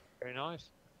 very nice.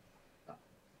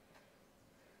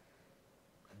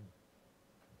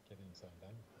 Getting some done.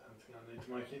 I don't think I need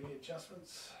to make any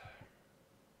adjustments.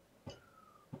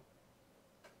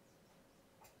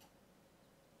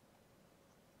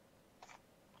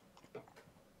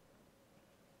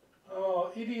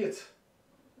 Oh, idiot.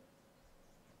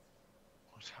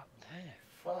 What's happened there?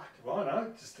 Fuck, I know,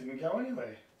 it just didn't go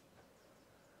anywhere.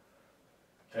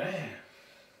 Damn.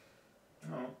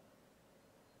 Oh.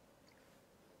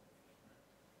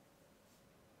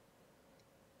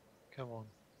 Come on.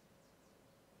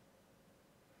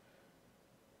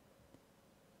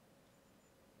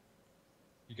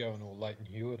 You're going all Leighton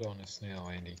Hewitt on us now,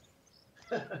 Andy.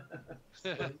 So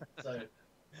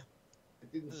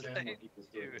it didn't sound like he was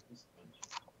doing it this bunch.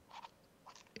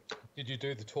 Did you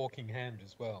do the talking hand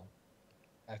as well?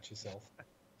 At yourself?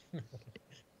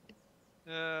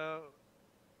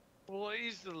 What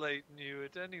is the Leighton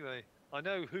Hewitt anyway? I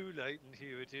know who Leighton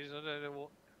Hewitt is. I don't know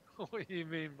what you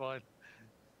mean by.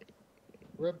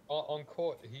 On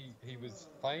court, he was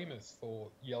famous for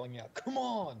yelling out, "Come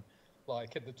on!"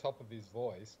 like at the top of his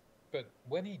voice. But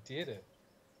when he did it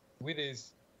with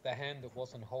the hand that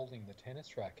wasn't holding the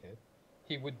tennis racket,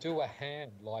 he would do a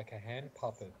hand like a hand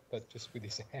puppet, but just with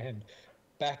his hand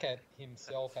back at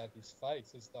himself, at his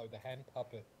face, as though the hand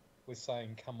puppet was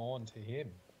saying, "Come on" to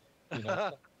him. You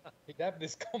know, he'd have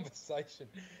this conversation,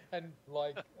 and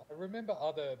like I remember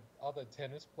other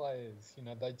tennis players, you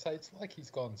know, they'd say it's like he's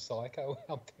gone psycho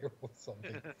out there or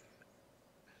something.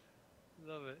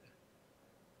 Love it.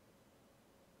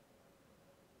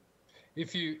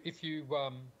 If you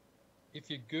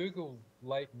Google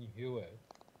Leighton Hewitt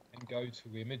and go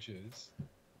to images,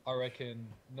 I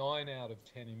reckon 9 out of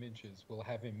 10 images will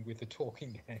have him with a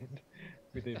talking hand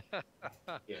with him.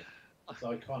 Yeah, it's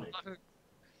iconic.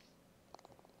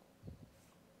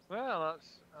 Well,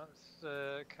 that's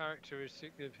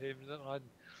characteristic of him that I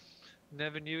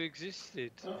never knew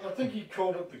existed. I think he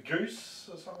called it the goose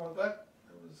or something like that.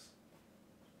 It was.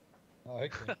 Oh,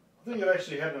 okay. I think it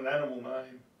actually had an animal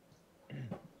name.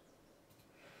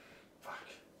 Fuck.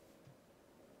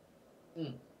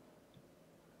 Do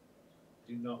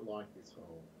not like this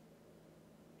hole.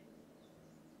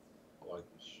 I like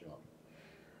this shot.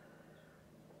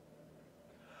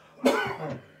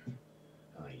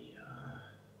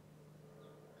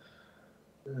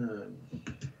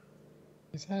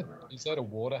 Is that a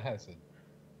water hazard?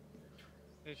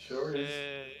 It's, Sure is.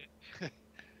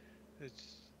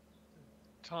 It's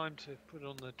time to put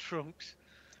on the trunks.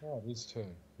 Oh, it is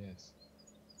too. Yes.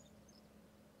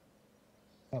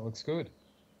 That looks good.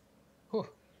 Whew.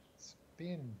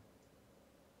 Spin.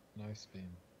 No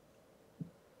spin.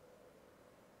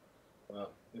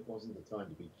 Well, it wasn't the time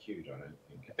to be cute, I don't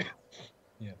think.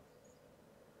 Yeah.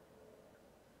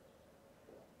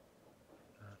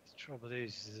 The trouble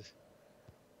is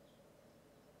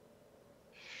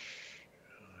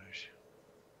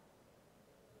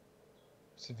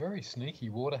It's a very sneaky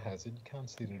water hazard. You can't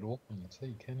see it at all from the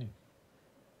tee, can you?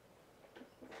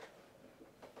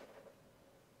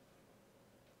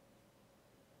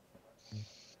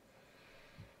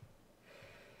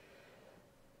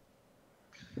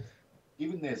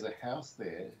 Given there's a house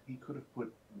there, he could have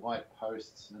put white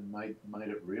posts and made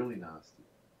it really nasty.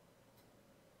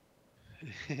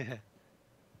 yeah.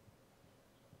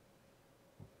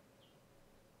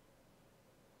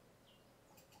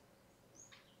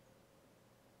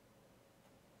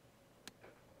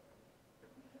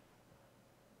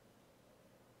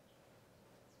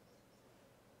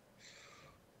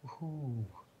 Ooh.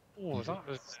 Oh, that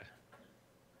was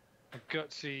a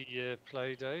gutsy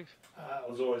play, Dave. It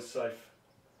was always safe.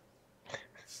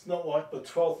 It's not like the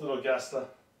 12th at Augusta.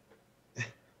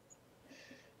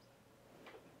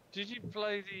 Did you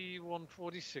play the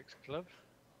 146 club?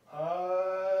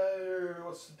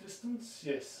 What's the distance?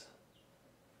 Yes.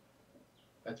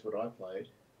 That's what I played.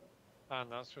 And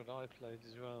that's what I played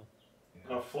as well.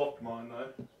 I flopped mine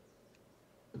though.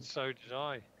 So did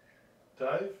I.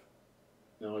 Dave?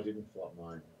 No, I didn't flop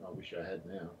mine. I wish I had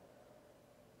now.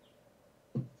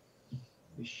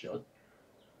 This shot,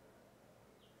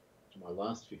 my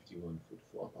last 51-foot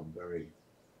flop, I'm very...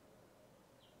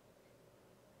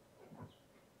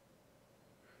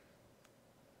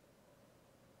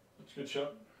 It's a good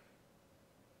shot.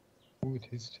 Ooh, it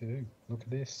is too. Look at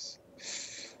this.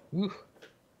 Ooh.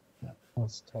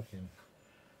 Nice tap in.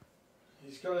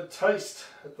 He's got a taste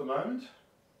at the moment.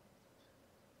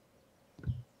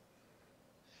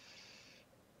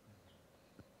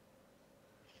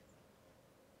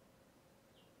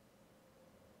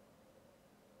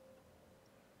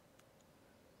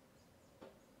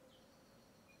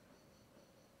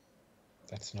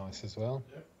 That's nice as well.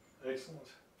 Yep, excellent.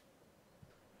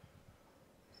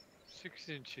 6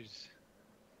 inches.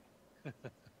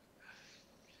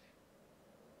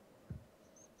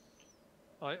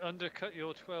 I undercut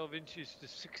your 12 inches to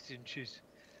 6 inches.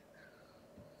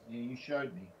 Yeah, you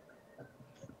showed me.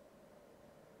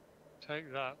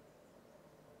 Take that.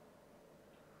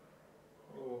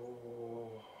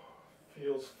 Oh,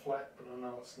 feels flat, but I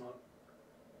know it's not.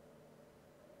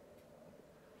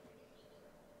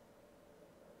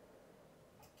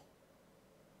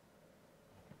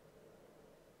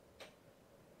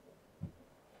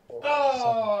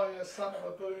 Oh, you son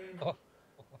of a boom.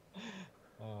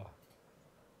 Oh,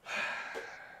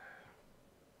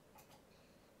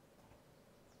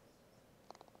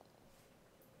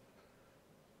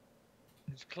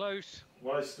 It's close.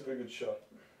 Waste of a good shot.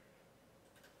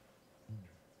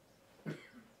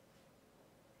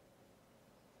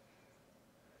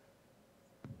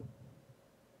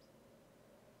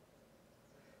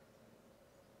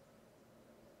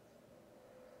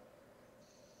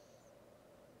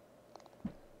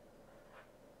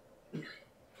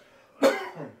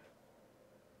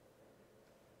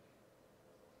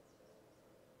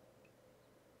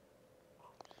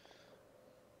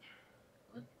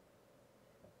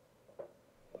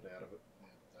 Got out of it.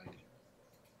 Yeah, danger.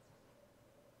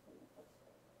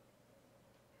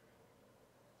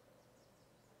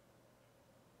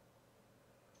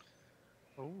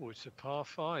 Oh, it's a par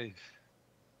 5.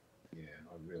 Yeah,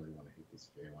 I really want to hit this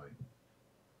fairway.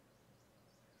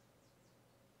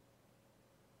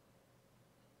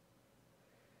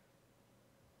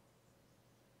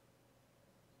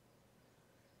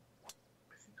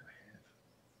 I think I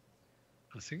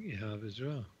have. I think you have as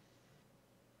well.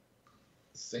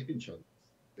 The second shot,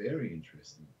 very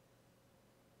interesting.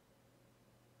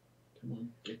 Come on,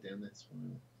 get down that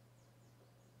spiral.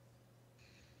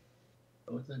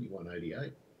 Oh, it's only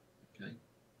 188. Okay.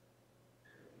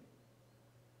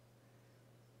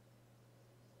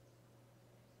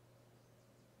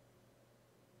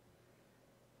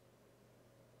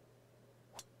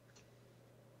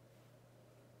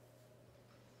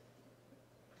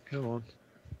 Go on.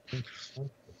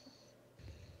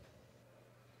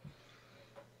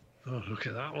 Oh, look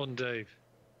at that one, Dave.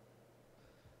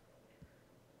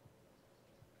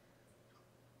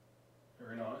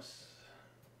 Very nice.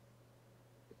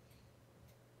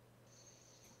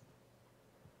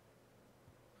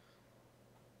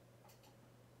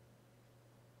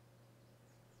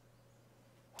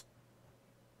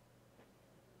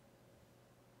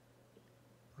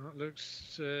 That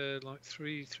looks like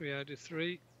 3 out of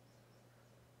 3.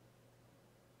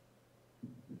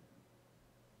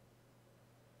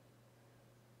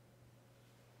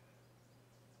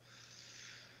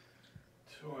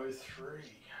 .203.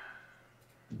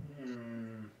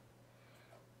 Hmm.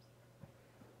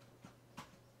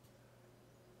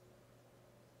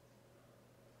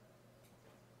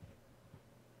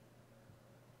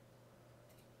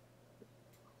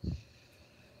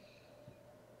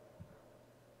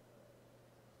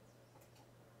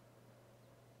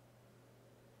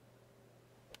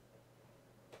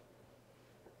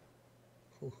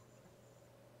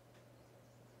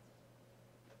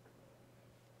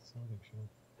 exciting shot.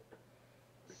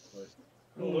 Pretty close.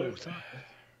 Hello. Ooh,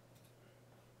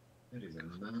 That is a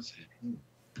nasty pin.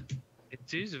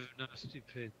 it is a nasty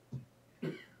pin. Ooh,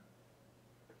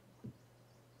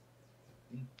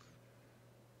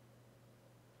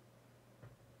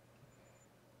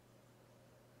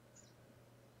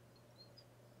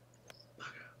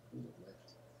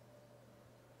 left.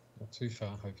 Not too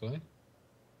far, hopefully.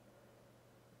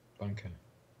 Bunker.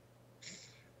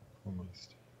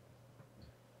 Almost.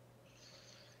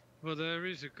 Well, there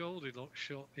is a Goldilocks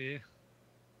shot here.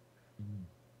 Mm.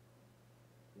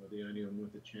 We're the only one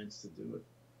with a chance to do it.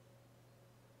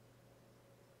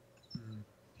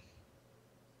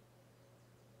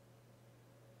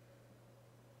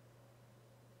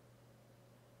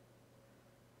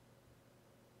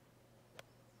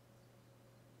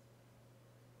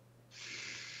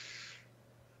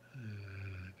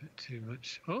 too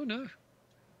much. Oh no.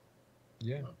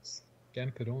 Yeah,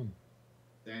 scamp it on.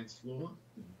 Dance floor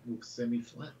looks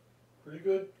semi-flat. Pretty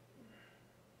good.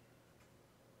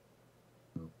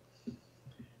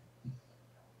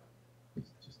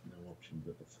 There's just no option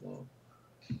but the flop.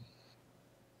 To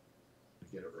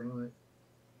get it right.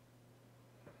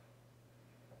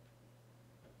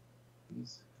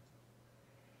 Please.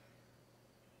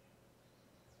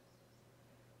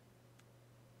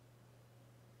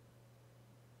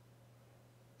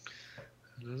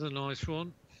 Another nice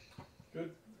one.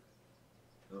 Good.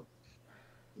 Some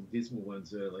dismal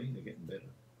ones early. They're getting better.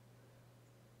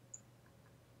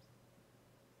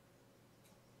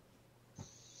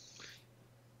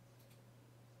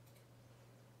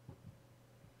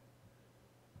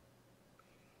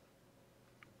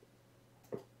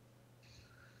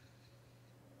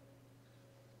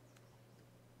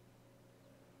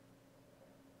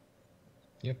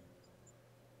 Yep.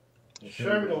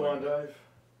 Show me the one, Dave.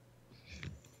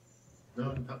 No,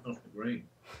 I'm cutting off the green.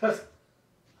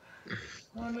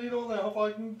 I need all the help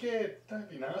I can get. Don't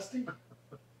be nasty.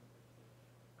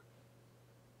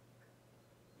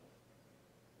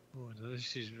 Oh, no,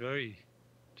 this is very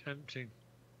tempting.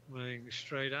 Going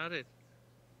straight at it.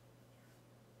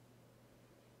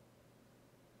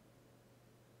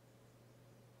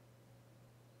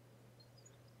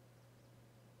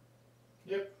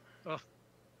 Yep.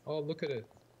 Oh, look at it.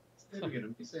 It's never going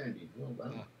to miss, Andy. Well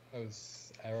done. Ah, that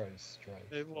was arrows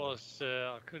straight. It was.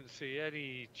 I couldn't see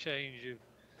any change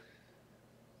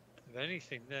of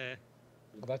anything there.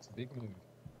 Oh, that's a big move.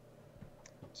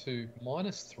 To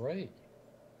 -3.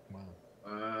 Wow.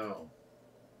 Wow.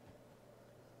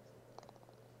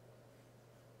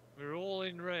 We're all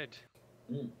in red.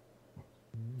 Mm.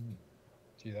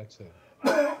 Gee, that's a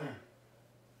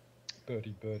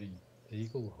birdie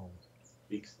eagle hole.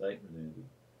 Big statement, Andy.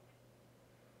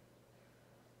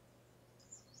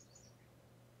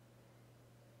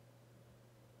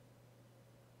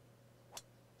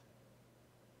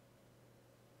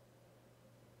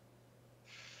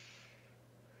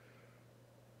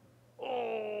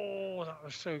 Oh, that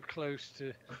was so close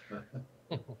to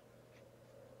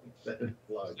That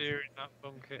floats. clearing that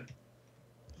bunker.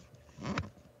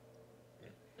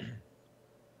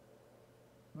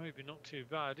 Maybe not too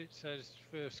bad. It says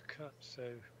first cut, so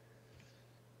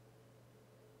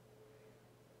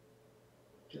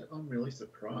I'm really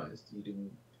surprised you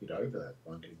didn't hit over that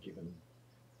bunker given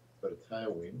got a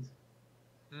tailwind.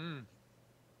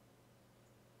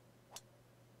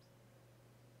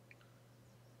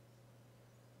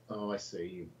 Oh, I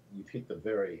see. You've hit the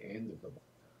very end of the bunker.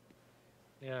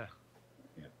 yeah.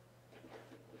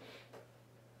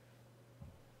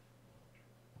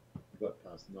 You got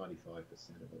past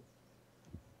 95% of it.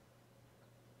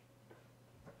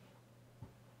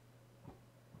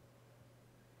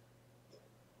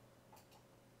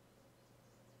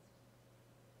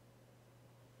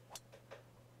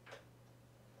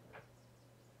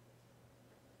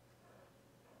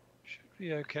 Should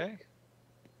be okay.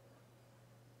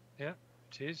 Yeah,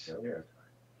 it is. Yeah, yeah.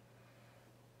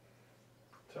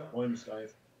 So, Poems,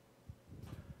 Dave.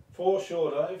 for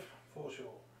sure, Dave. For sure.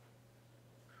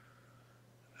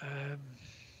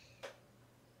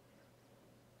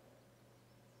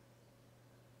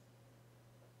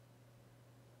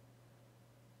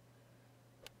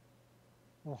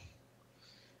 Oh,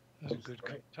 that's a Looks good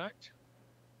great. contact.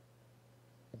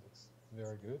 Looks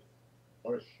very good.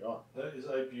 What a shot. That is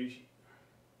a beauty.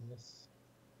 Yes.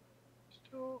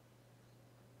 Stop.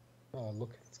 Oh,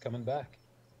 look, it's coming back.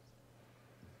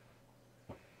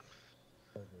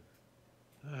 Very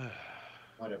good.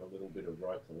 Might have a little bit of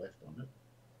right to left on it.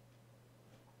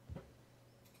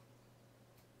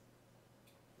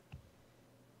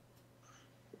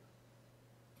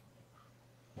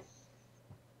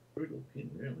 Brutal pin,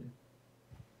 really.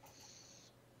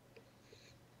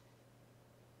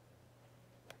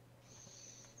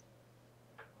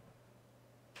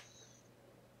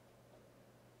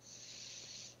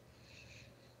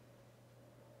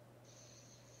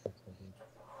 That's very good.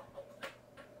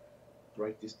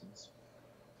 Great distance.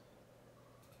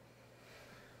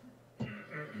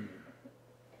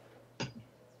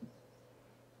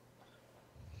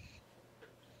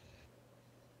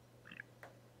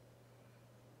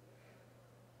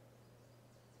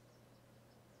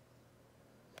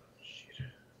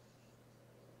 Shit.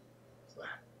 What's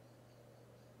that?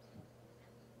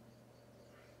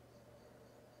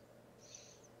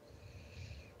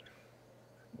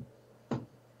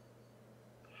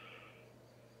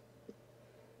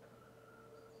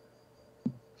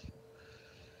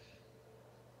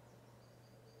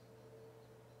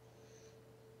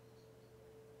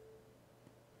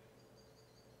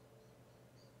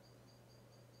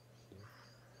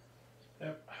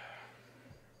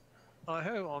 I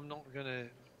hope I'm not going to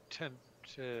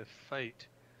tempt fate,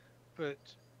 but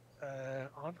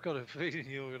I've got a feeling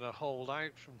you're going to hold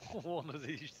out from one of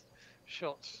these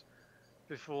shots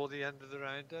before the end of the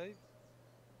round, Dave.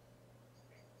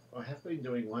 I have been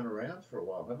doing one around for a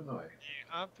while, haven't I?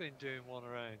 You have been doing one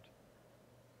around.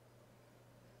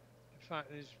 In fact,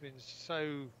 it's been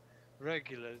so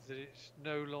regular that it's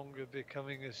no longer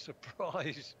becoming a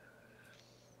surprise.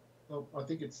 Well, I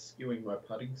think it's skewing my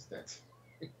putting stats.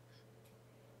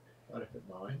 I don't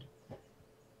mind.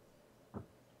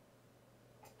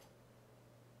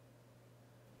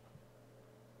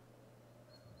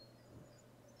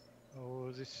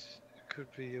 Oh, this could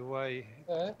be a way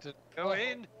Yeah. to go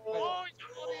in. Oh,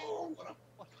 it's got in. What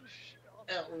What a shot.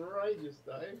 outrageous,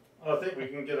 Dave. I think we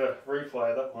can get a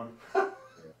replay of that one.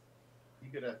 You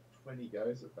could have 20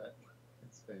 goes at that.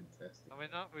 It's fantastic. I mean,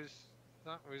 that was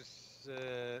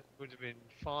would have been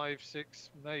 5, 6,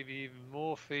 maybe even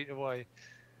more feet away.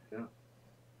 Yeah.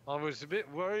 I was a bit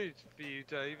worried for you,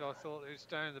 Dave. I thought it was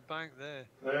down the bank there.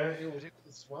 There. It was a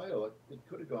swale. It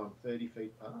could have gone 30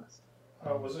 feet past.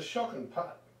 Oh, it was a shocking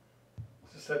putt.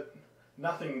 Just had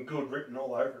nothing good written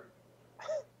all over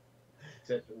it.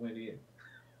 Except it went in.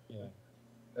 Yeah.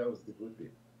 That was the good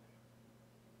bit.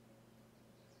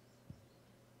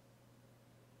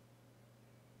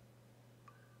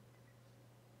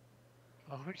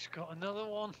 Oh, he's got another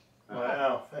one.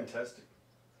 Wow, fantastic.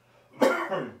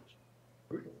 Brutal.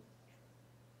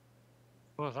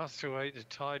 Well, that's the way to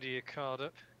tidy your card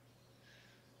up.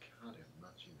 Can't have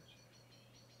much in it.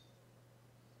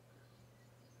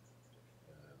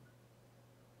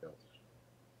 Felt it.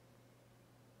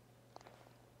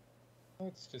 Oh,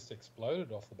 it's just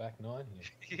exploded off the back nine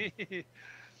here.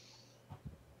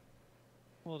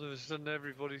 All of a sudden,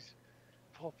 everybody's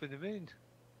popping them in.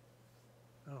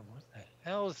 Oh, what the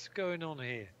hell's going on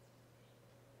here?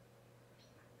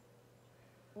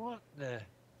 What the?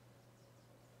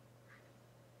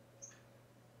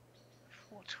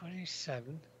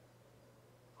 427?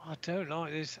 I don't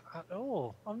like this at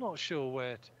all. I'm not sure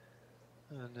where to...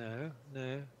 Oh,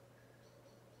 no.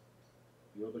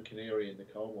 You're the canary in the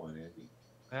coal mine, Andy.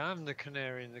 I am the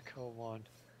canary in the coal mine.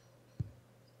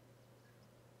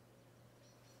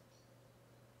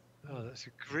 Oh, that's a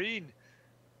green.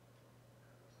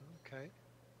 Okay.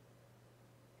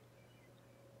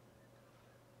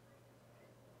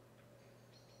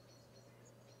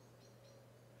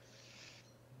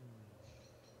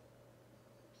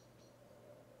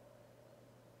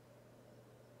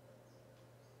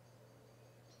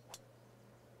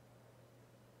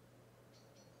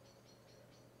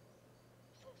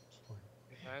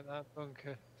 Behind that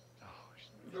bunker.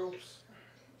 Oh, Oops.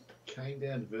 Came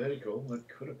down vertical and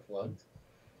could have plugged.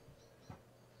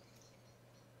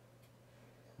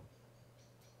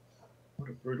 What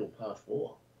a brutal par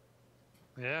 4.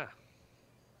 yeah.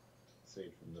 See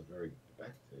it from the very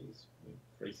back tees. I mean,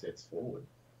 3 sets forward.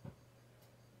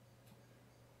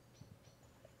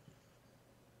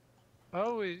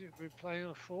 Oh, we're playing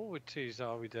on forward tees,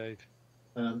 are we, Dave?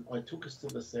 I took us to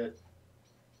the set.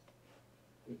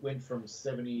 It went from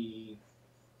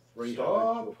 73 to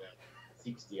Stop. about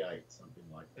 68, something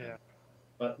like that. Yeah.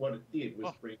 But what it did was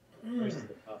Oh. bring most of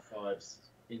the par 5s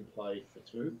in play for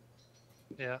 2,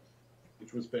 Yeah.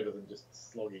 which was better than just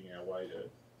slogging our way to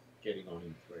getting on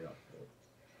in 3 up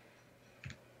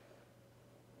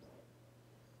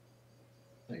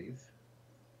there. Dave.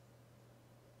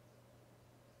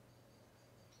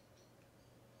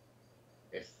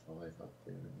 F5 up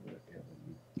there and work out what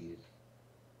you did.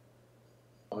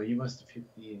 Oh, you must have hit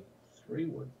the 3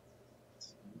 wood.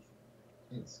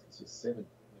 Yes, because you're 7.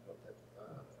 You got that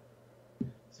far.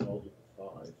 So I'll hit the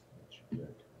 5. That should be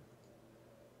okay.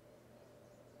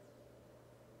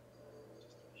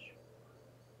 Just to be sure.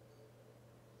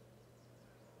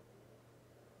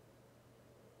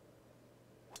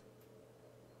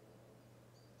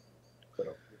 But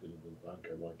I'll put it into the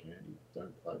bunker like Andy.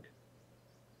 Don't plug.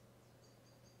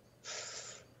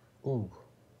 Ooh.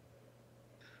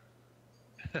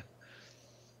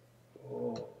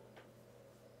 Oh.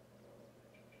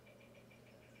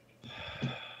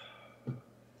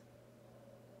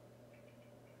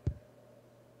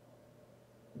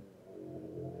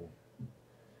 Oh.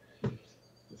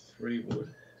 The 3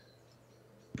 wood.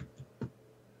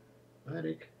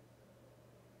 Matic,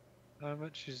 How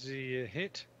much is the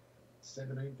hit?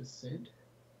 17%.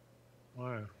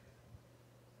 Wow.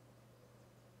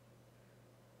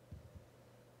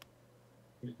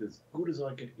 Hit it as good as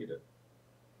I could hit it.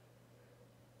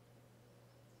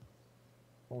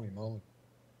 Holy moly.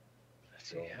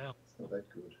 Bloody hell. It's not that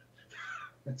good.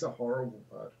 That's a horrible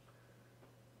part.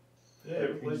 Yeah,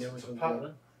 at least it's a putt.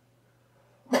 water.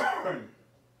 Right.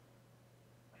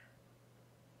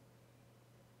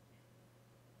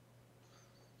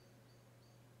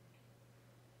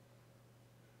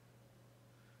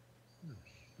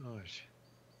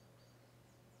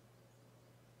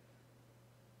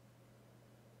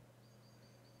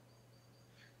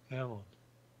 Come on.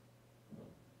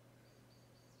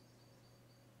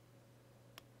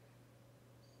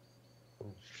 I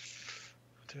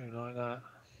don't like that.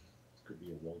 This could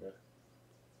be a wogger.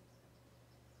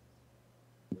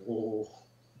 Oh,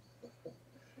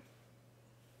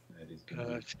 that is going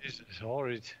to It's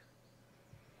horrid.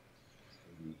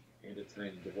 be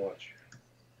entertaining to watch.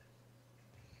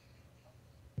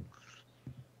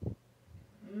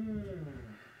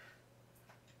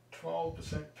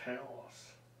 12% power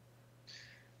loss.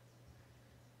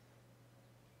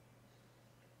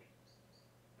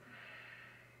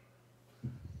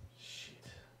 Shit.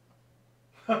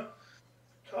 God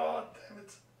damn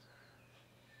it.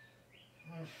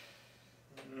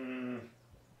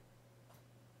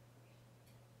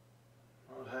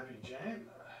 Not happy, Jan.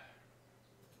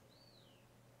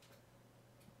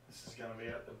 This is going to be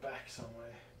at the back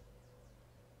somewhere.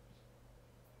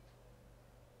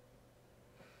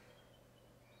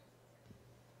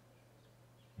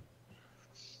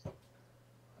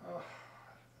 Oh,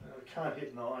 I can't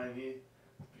hit an iron here.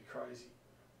 It'd be crazy.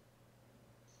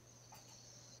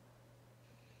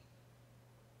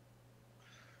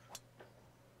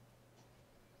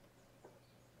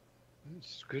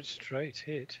 It's a good straight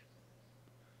hit.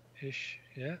 Ish,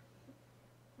 yeah.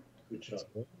 Good shot.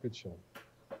 Good shot.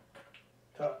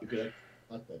 Touch. You could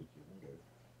like that if you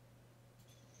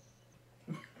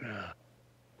wanted.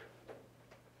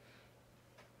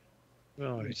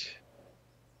 Right.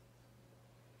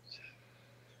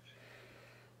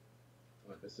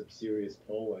 Like some serious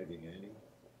pole waving, Andy.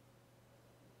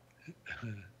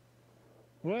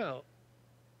 Well,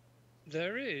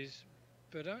 there is,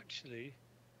 but actually,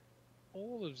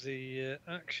 all of the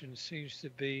action seems to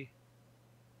be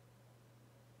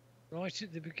right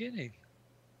at the beginning.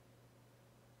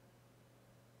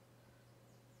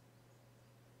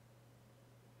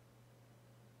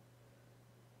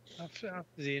 After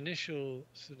the initial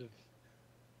sort of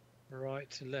right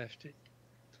to left, it's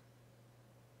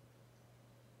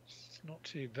not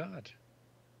too bad.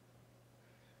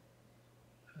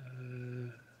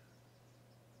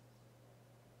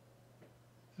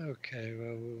 Okay,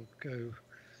 well, we'll go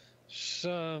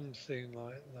something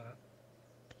like that.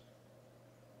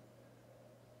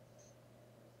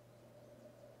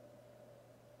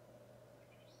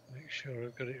 Make sure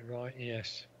I've got it right,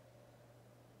 yes.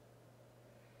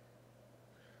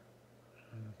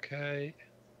 Okay.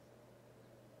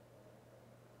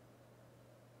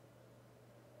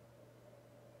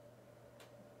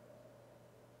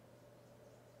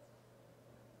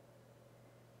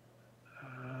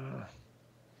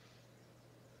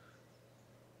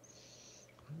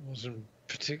 Wasn't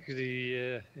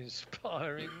particularly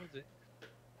inspiring, was it?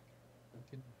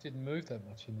 Didn't move that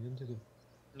much in the end, did it?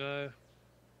 No.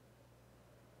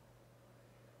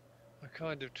 I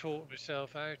kind of talked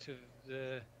myself out of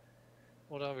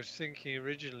what I was thinking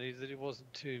originally, that it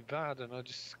wasn't too bad, and I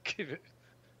just give it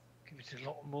a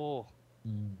lot more.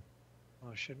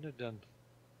 I shouldn't have done.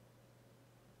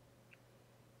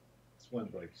 This one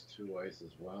breaks two ways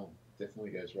as well.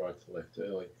 Definitely goes right to left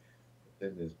early. But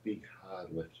then there's big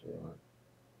hard left to right.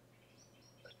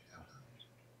 How hard?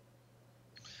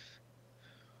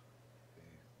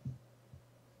 Yeah.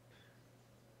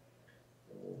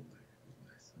 Oh my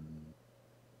goodness.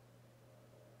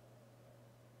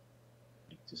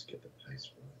 Just get the pace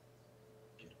right.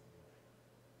 Get it.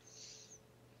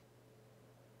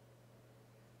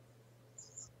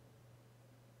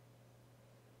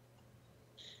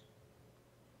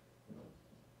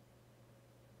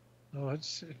 Oh,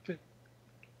 it's a bit.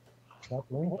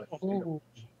 Oh.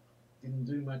 Didn't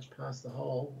do much past the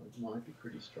hole. It might be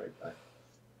pretty straight back.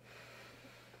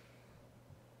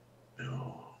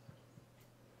 No.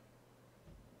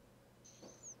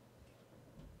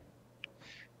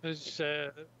 As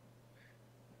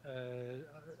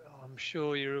I'm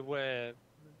sure you're aware,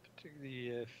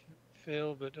 particularly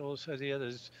Phil, but also the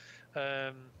others,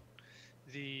 the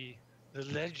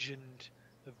legend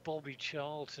of Bobby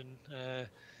Charlton.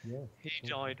 He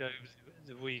died over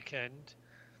the weekend.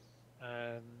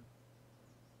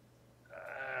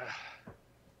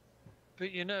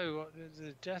 But you know,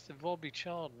 the death of Bobby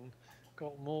Charlton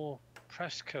got more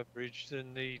press coverage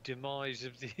than the demise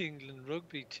of the England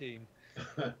rugby team.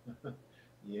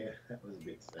 Yeah, that was a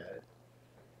bit sad.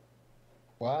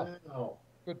 Wow. Wow.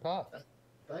 Good part.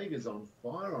 Vega's on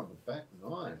fire on the back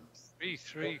nine.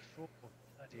 3-3-4.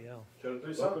 Bloody hell. Gotta do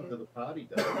Welcome something. to the party,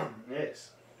 Dave.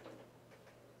 Yes.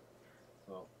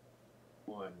 Well,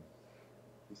 mine.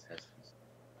 This has to be.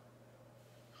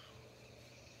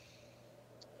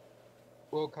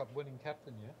 World Cup winning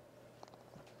captain, yeah?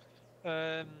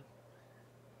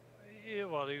 Yeah,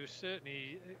 well, he was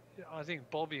certainly. I think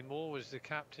Bobby Moore was the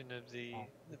captain of the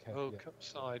Okay, World yeah. Cup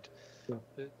side. Yeah.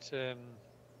 But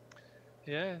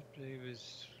yeah, he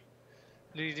was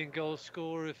leading goal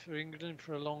scorer for England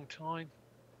for a long time.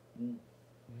 Mm.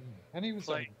 And he was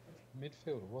Play- a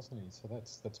midfielder, wasn't he? So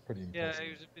that's pretty Yeah, impressive.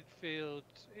 he was a midfield.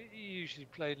 He usually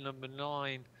played number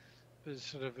 9, but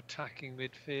sort of attacking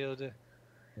midfielder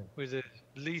Yeah. with a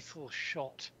lethal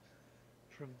shot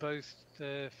from both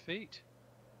feet.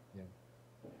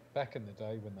 Back in the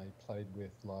day when they played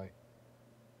with like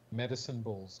medicine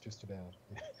balls, just about.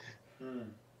 Mm.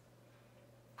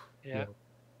 Yeah.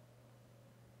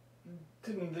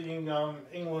 Didn't the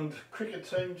England cricket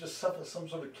team just suffer some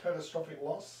sort of catastrophic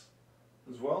loss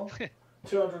as well?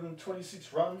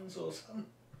 226 runs or something?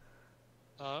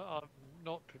 I'm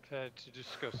not prepared to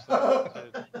discuss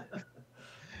that.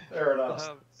 Fair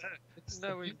enough. It's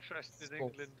No the beauty interest of in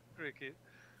sport. England cricket.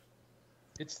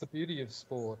 It's the beauty of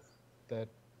sport that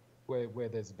where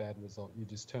there's a bad result, you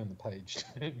just turn the page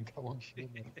and go on to the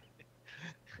next.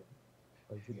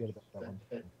 So forget about that one.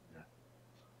 No.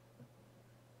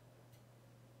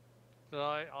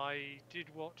 But I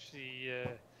did watch the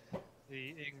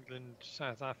England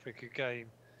South Africa game,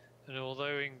 and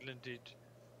although England did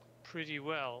pretty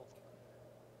well,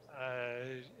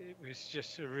 it was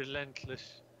just a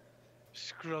relentless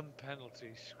scrum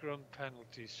penalty, scrum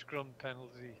penalty, scrum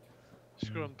penalty,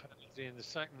 scrum penalty in the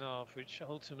second half, which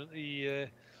ultimately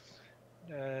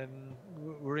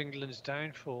were England's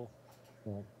downfall.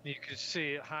 Right. You could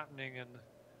see it happening, and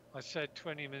I said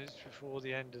 20 minutes before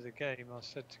the end of the game, I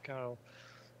said to Carol,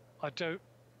 I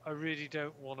really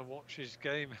don't want to watch this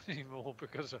game anymore,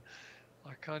 because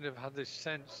I kind of had this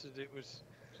sense that it was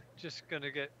just going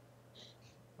to get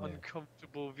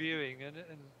uncomfortable viewing, and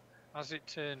as it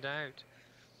turned out.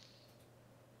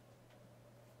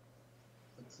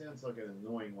 It sounds like an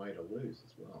annoying way to lose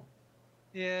as well.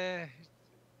 Yeah.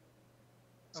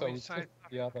 So mean, it's South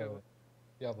just Africa-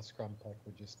 the other scrum pack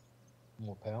were just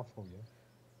more powerful, yeah.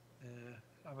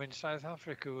 I mean, South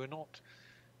Africa were not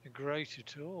great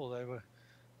at all. They were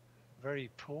very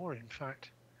poor, in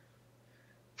fact.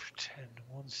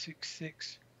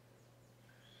 10-1-6-6.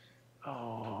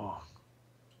 Oh,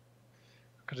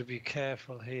 got to be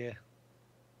careful here.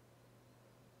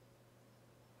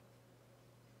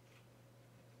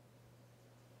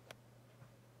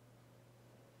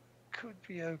 Could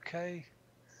be okay.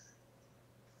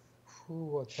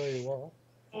 Ooh, I'll tell you what.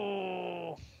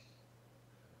 Oh,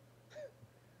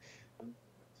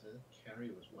 So carry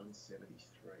was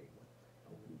 173. What the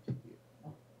hell did you get?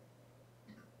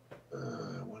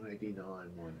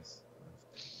 189 minus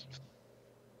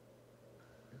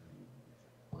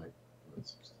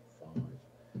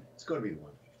 165. It's got to be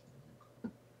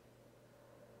 159.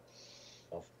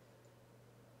 Off.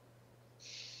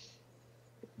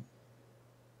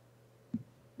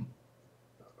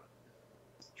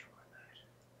 Let's try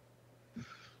that.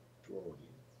 Draw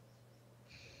again.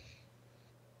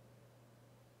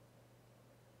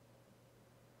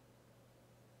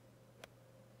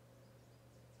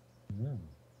 Mm.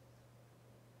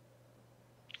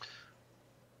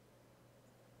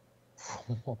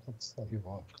 I'll tell you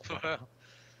what. well,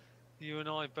 you and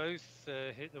I both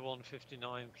hit the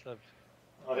 159 club.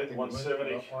 I hit the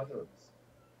 170. Either of us.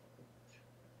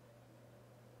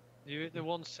 You hit the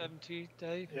 170,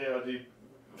 Dave? Yeah, I did.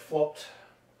 Flopped.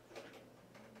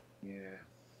 Yeah.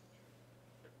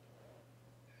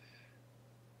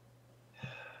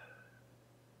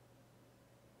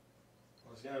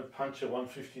 I was going to punch a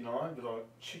 159, but I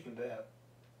chickened out.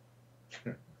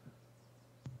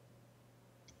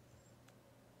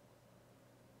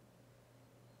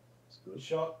 It's good.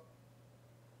 Shot.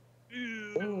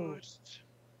 Ooh,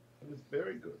 It was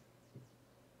very good.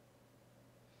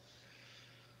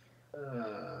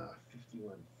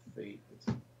 51 feet. It's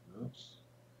not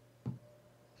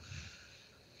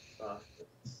fast, but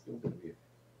it's still going to be.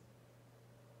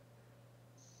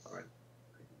 Alright.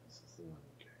 I think this is the one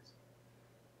that goes.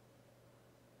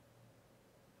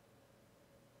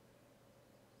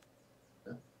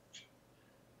 No.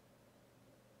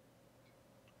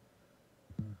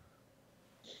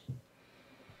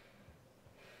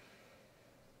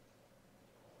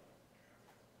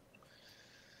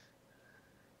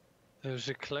 There was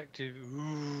a collective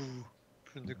ooh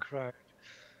from the crowd.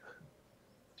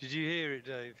 Did you hear it,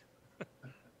 Dave?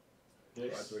 Yes.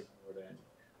 Tried to ignore it, Andy.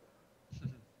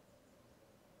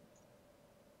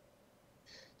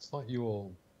 It's like you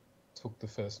all took the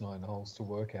first 9 holes to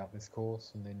work out this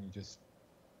course, and then you just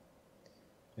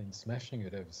been smashing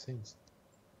it ever since.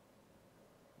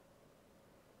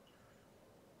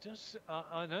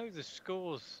 I know the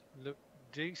scores look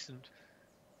decent,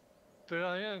 but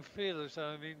I don't feel as though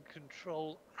I'm in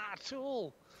control at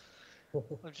all.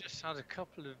 I've just had a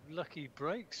couple of lucky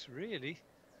breaks, really.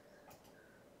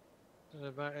 Don't know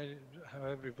about how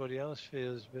everybody else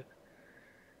feels, but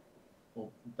Well,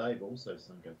 Dave also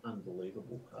sunk an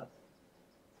unbelievable putt,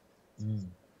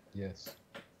 Yes.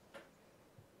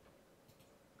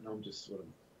 and I'm just sort of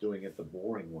doing it the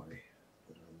boring way.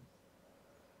 But,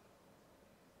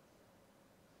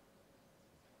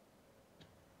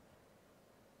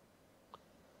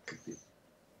 could be-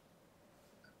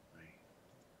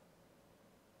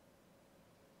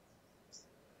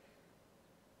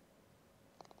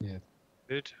 Yeah.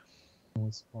 good.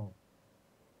 Always fun.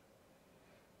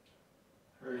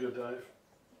 Very good, Dave.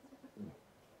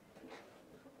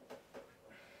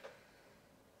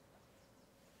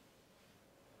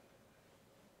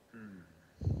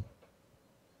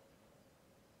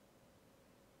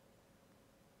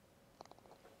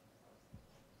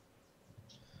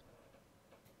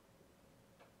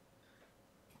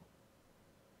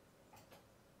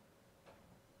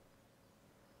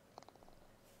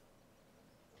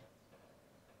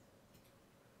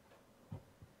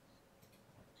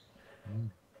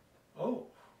 Oh.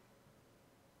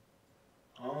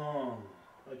 Oh,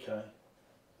 okay.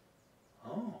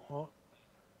 Oh. What?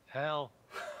 Hell.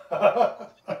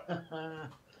 All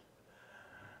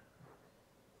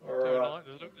Don't right. like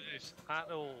the look of this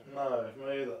at all. No,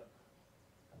 me either.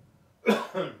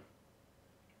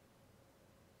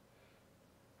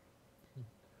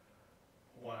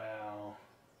 Wow.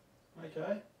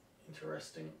 Okay.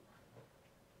 Interesting.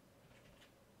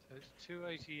 So it's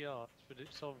 280 yards, but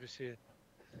it's obviously a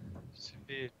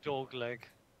severe dog leg.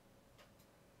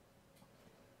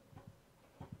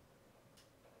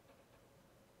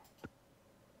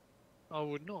 I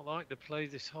would not like to play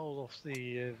this hole off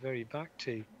the very back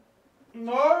tee.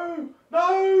 No!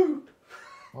 No!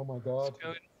 Oh my God. It's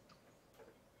going-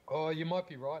 Oh, you might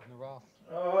be right in the rough.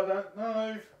 Oh, I don't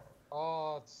know.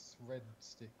 Oh, it's red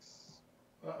sticks.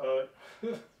 Uh-oh.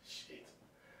 Shit.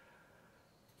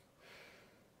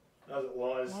 As it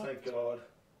lies, What? thank God.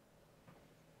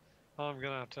 I'm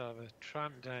going to have a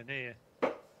tramp down here.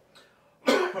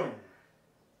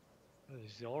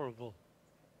 This is horrible.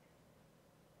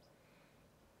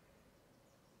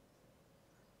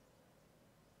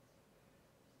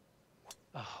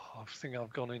 Oh, I think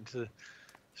I've gone into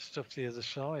stuff the other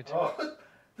side. Oh,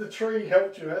 the tree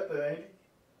helped you out there, Andy.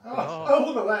 Oh, Oh.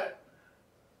 oh, look at that.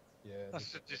 Yeah,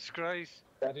 That's a disgrace.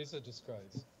 that is a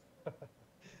disgrace.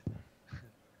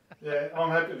 Yeah, I'm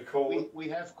happy to call it. we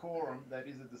have quorum. That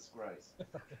is a disgrace.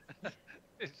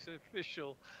 It's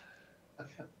official.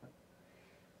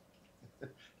 The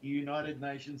United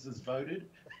Nations has voted.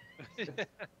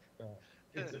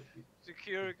 It's a,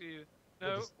 Security. The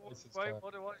No, disgrace is wait, fine.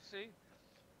 what do I see?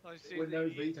 I see with no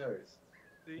the vetoes.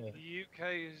 The Yeah.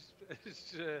 UK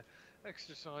has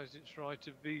exercised its right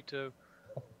of veto.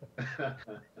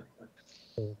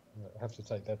 We'll have to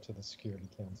take that to the Security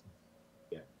Council.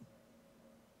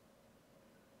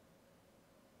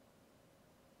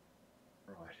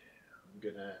 Right, I'm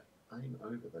gonna aim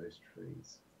over those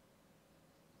trees.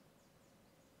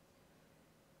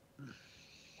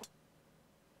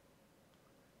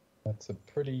 That's a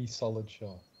pretty solid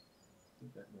shot. I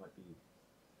think that might be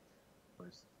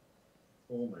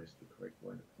almost the correct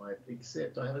way to play it,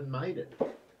 except I haven't made it.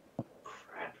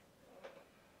 Crap.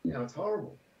 Now it's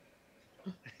horrible.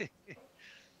 You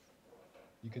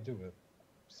could do a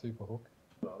super hook.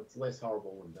 Well, it's less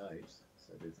horrible than Dave's,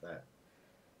 so there's that.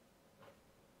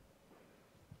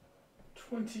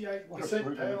 28% What a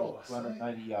brutal power, I say.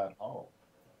 280-yard hole.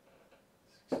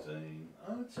 16.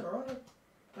 Oh, it's alright.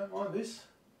 I don't mind this.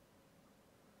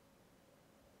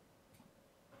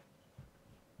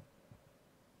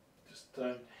 Just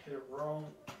don't hit it wrong.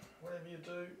 Whatever you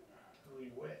do, it'll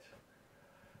be wet.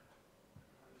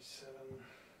 97.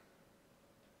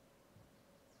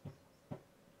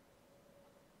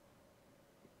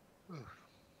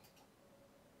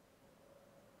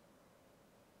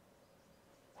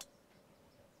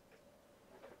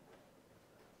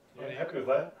 Yeah, happy with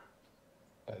that.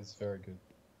 That is very good.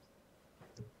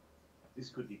 This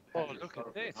could be Oh, Patrick's look at shot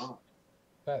of this. the night.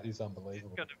 That is It's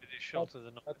unbelievable. going to be the shot of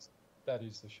the night. That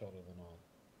is the shot of the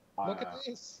night. Look at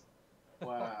this.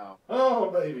 Wow.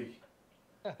 Oh, baby.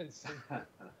 That is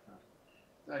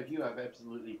Dave, you have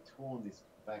absolutely torn this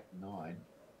back nine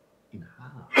in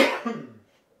half.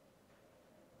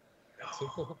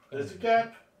 super hook. There's a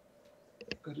gap.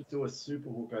 I've got to do a super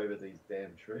hook over these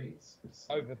damn trees.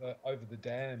 Over the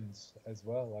dams as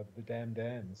well, over the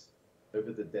dams.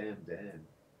 Over the damn dam.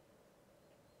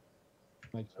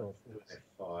 Make sure I'll it do fits.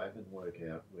 F5 and work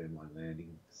out where my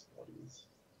landing spot is.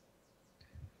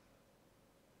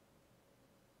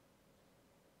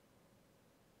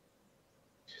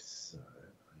 Just so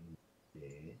I'm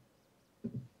there.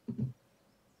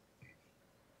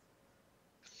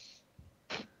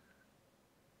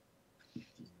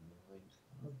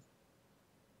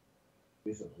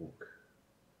 With a hook.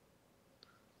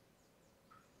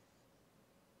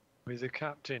 With the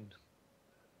captain.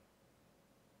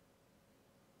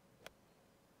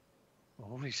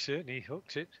 Oh, he certainly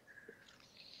hooked it.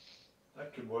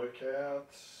 That could work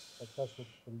out. That does look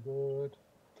pretty good.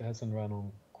 It hasn't run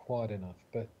on quite enough,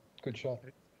 but good shot.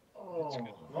 Oh,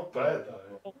 Not bad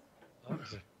though. That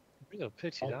was a real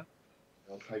pity, that.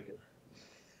 I'll take it.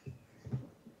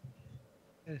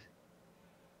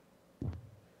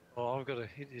 Oh, I've got to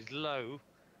hit it low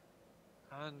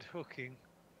and hooking.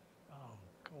 Oh,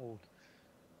 God.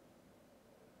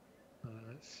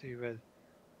 Let's see where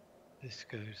this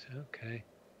goes. Okay.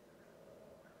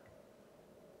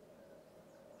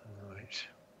 All right.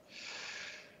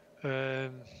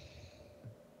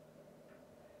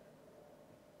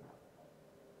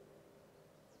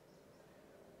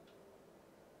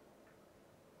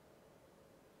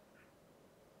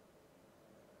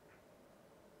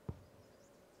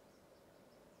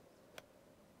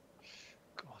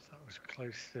 God, that was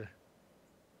close to.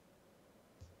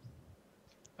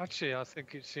 Actually, I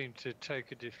think it seemed to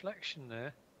take a deflection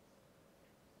there.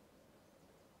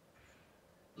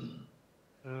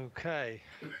 Okay.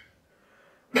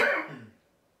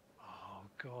 Oh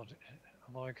God,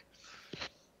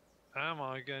 am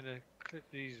I going to clip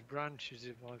these branches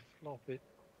if I flop it?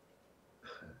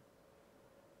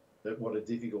 But what a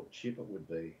difficult chip it would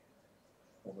be.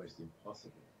 Almost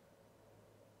impossible.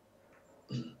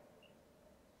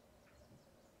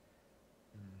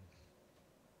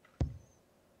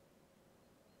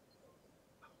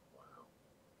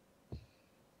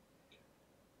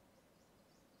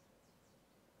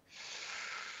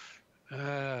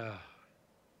 Ah.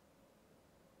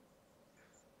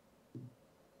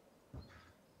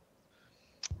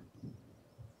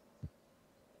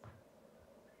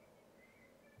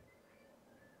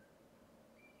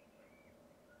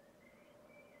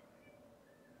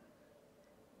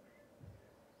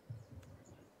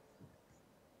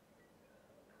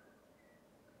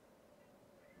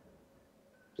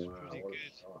 It's Wow, pretty what good. a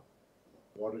shot.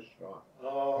 What a shot.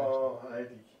 Oh,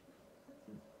 80.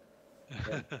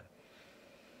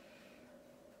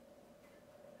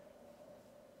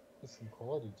 There's some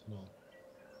quality tonight.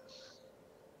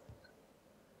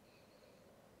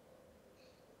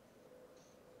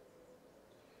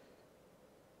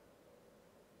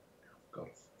 Got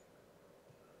it.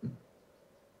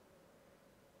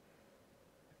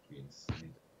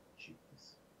 Insane cheapness.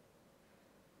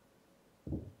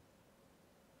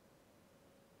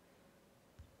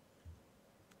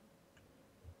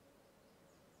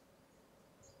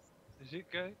 Is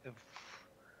it going?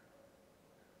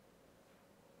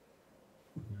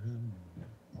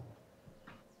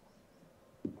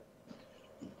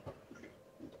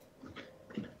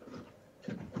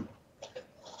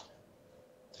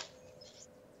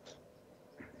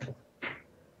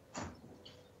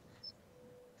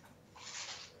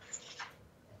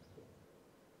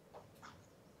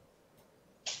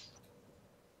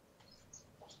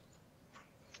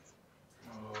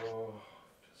 Oh,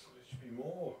 just there should be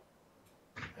more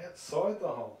outside the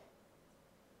hole.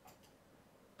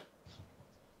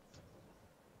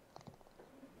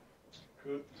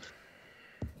 Good.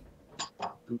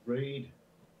 Good read.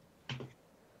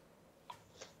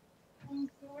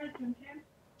ช่วยถึงแค่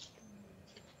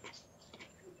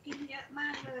กินเยอะมา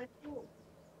กเลยลูก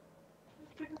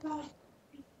ช่วยก็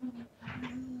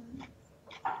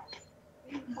เ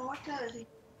ป็นโค้ชเลยสิ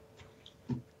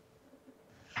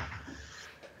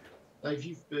Dave,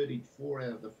 you've birdied 4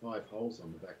 out of the 5 holes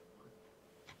on the back line.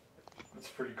 That's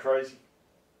pretty crazy.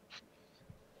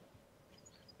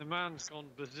 The man's gone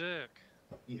berserk.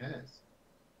 He has.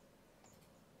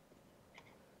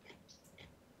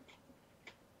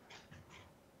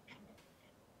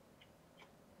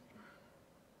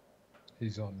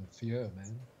 He's on fear,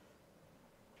 man.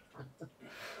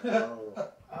 Oh,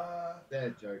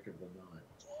 bad joke of the night.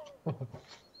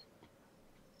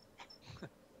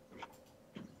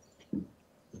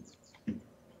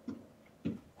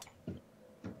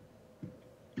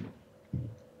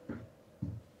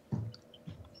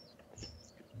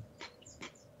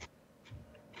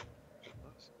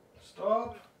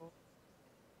 Stop.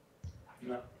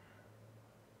 No.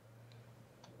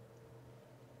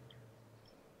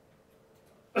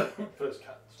 First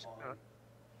cut's fine. cut.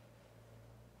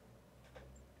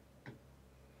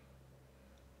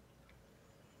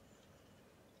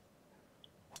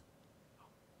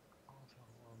 Oh,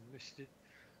 I missed it.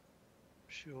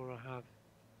 Sure, I have.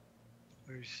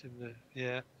 Very similar.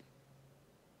 Yeah.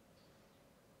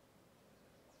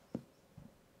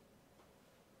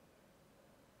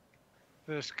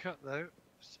 First cut though,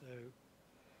 so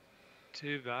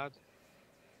too bad.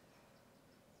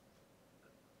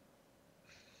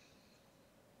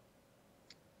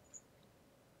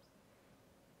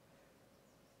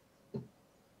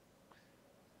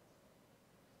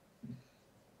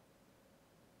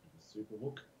 Super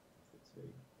hook. Let's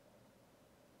see.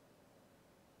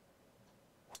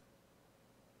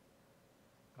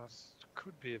 That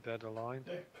could be a better line.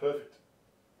 Yeah, perfect.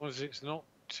 Was it's not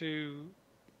too.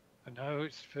 No,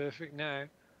 it's perfect now.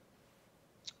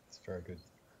 It's very good.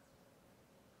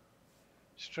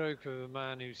 Stroke of a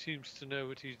man who seems to know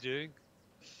what he's doing.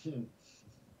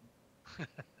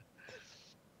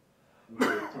 Only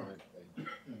at times, eh?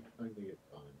 Only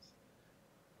at times.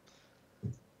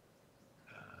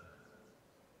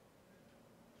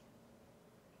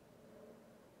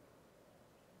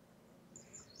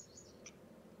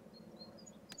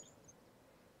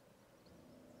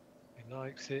 He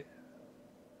likes it.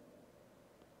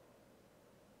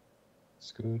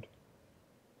 It's good.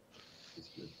 It's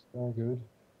good. Very good.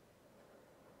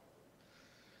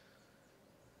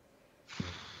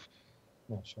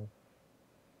 Not sure.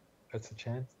 That's a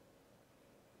chance.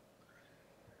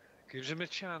 Gives him a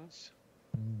chance.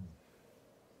 Mm.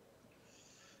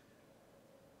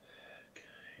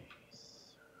 Okay.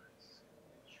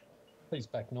 These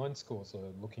back nine scores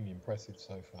are looking impressive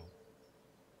so far.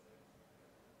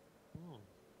 Hmm.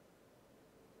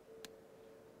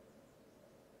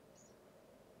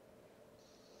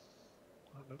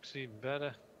 That looks even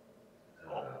better.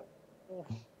 Oh,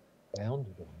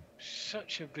 Bounded on.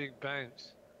 such a big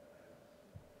bounce.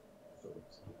 Thought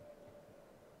so.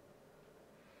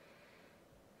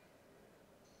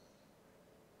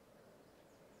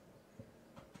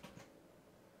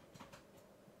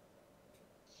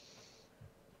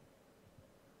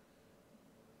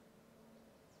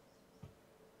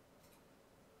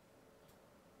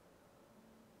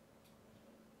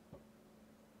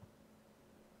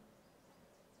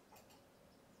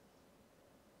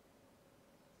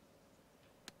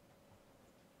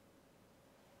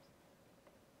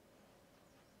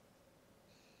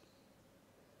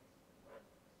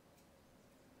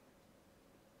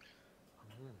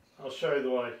 Hmm. I'll show you the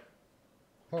way.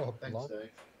 Oh, Thanks, blimey. Dave.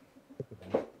 Look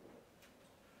at that.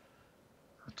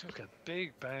 I took a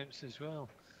big bounce as well.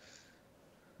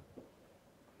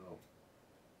 Oh.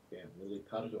 Yeah, will he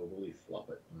putt it or will he flop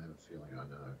it? I have a feeling I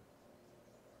know.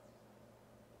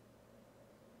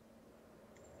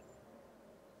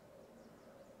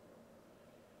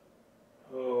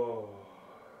 Oh,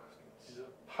 his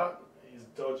putt is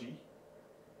dodgy,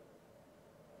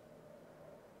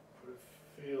 but it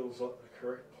feels like the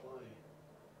correct play.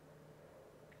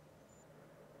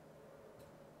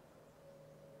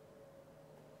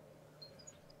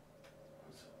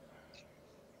 What's it?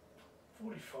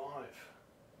 45.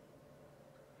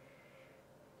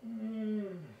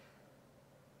 Hmm.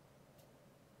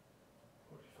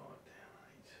 45 down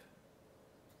 8.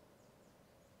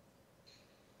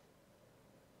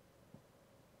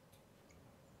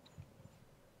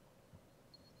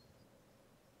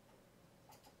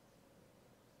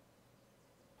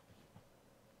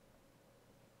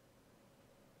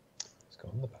 It's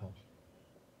gone the putt.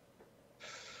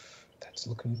 That's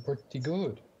looking pretty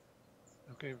good.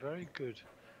 Looking very good.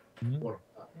 Mm. What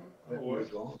a putt. That That'll would work.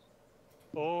 have gone.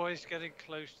 Always getting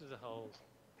close to the hole.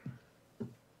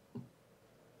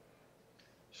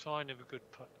 Sign of a good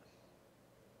putt.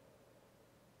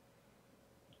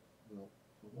 Well,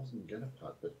 I wasn't going to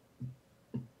putt, but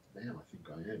now I think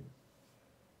I am.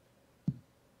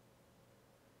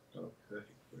 Got a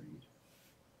perfect read.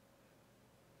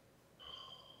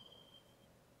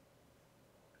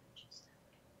 Interesting.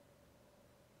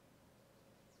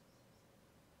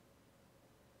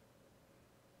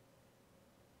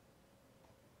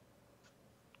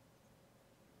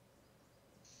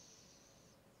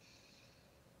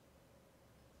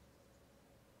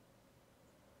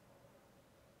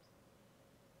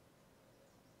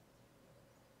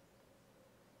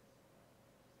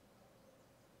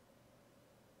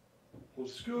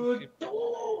 Looks good.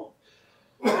 Oh!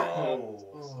 Oh.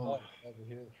 Oh, over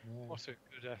here. Yeah. What a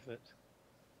good effort.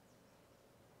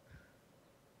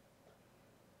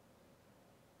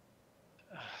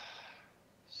 Ah,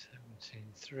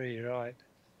 17-3, right.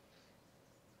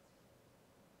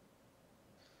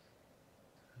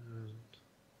 And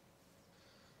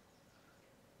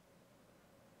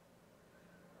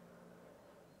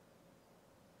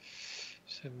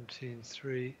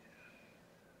 17.3.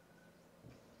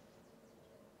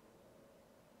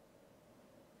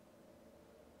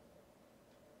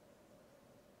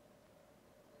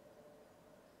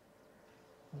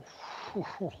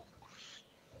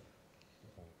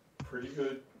 Pretty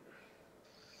good.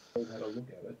 I've had a look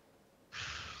at it.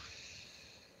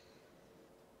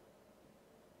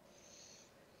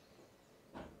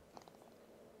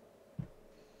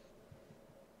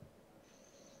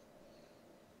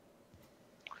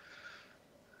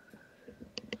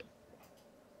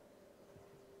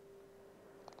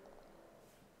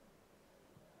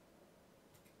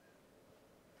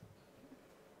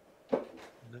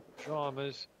 No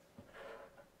dramas.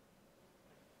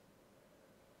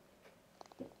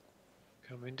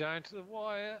 Coming down to the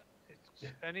wire.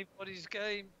 It's anybody's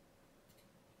game.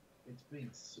 It's been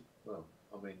well.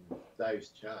 I mean, Dave's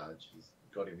charge has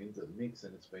got him into the mix,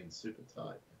 and it's been super tight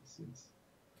ever since.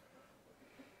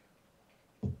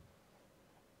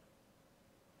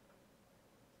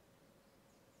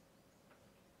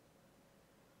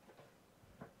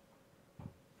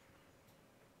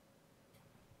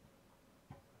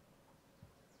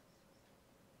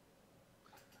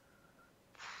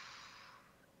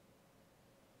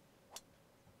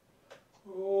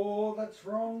 Oh, that's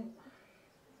wrong.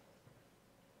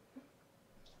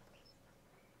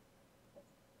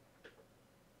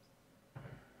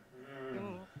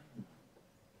 Mm.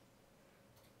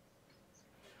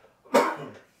 284.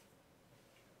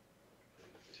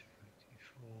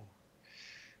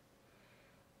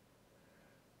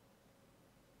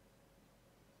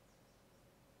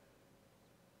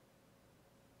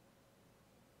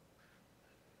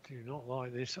 Do not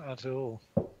like this at all.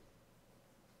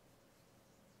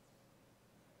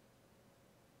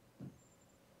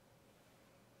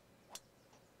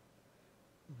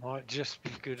 Might just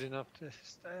be good enough to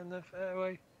stay in the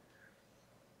fairway.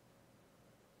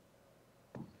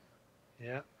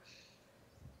 Yeah.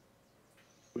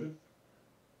 Good.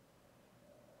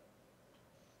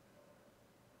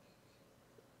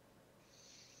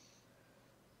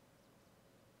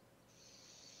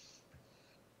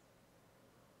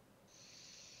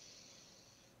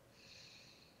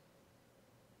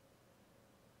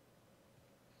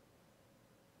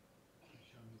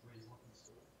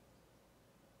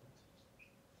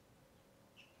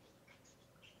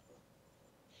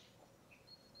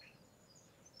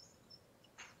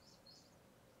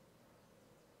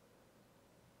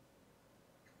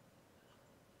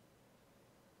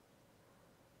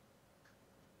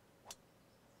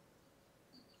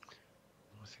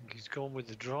 I think he's gone with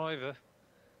the driver.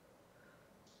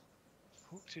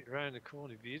 Hooked it around the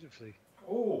corner beautifully.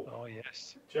 Oh, Oh,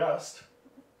 yes. just.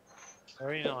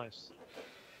 Very nice.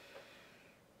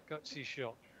 Gutsy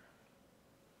shot.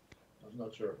 I'm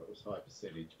not sure if it was high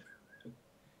percentage.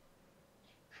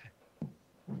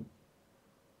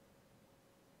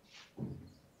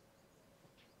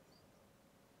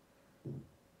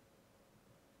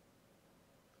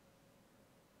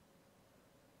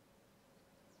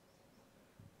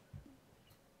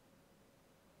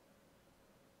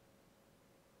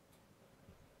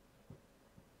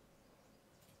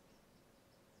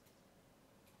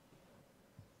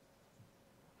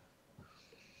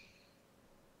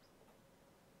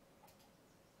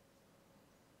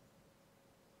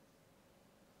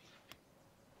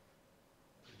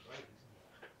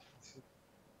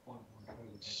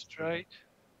 Straight.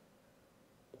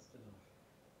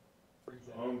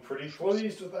 I'm pretty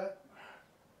pleased with that.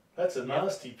 That's a Yep.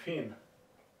 nasty pin.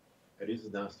 It is a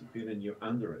nasty pin, and you're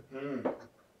under it. Mm.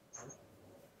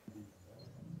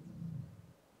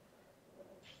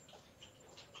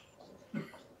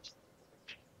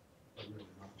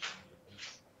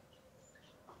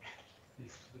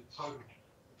 The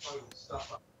total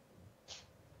stuff up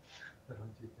that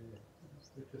I did there,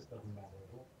 it just doesn't matter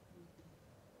at all.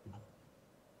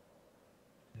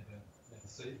 Never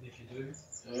see it, if you do.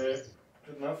 Yeah,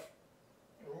 good enough.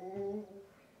 Ooh.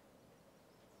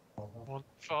 One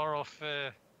far off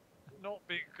fair. Not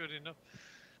being good enough.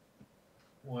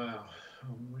 Wow,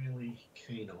 I'm really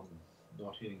keen on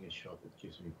not hitting a shot that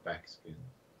gives me backspin.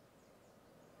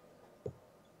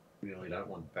 Really don't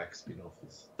want backspin off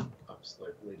this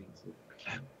upslope leading to.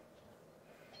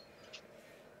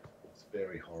 It's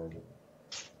very horrible.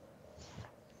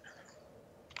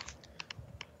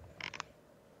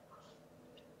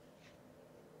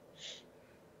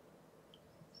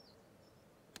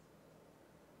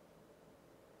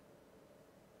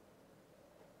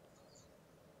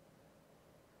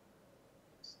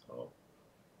 Stop.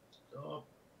 Stop.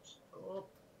 Stop.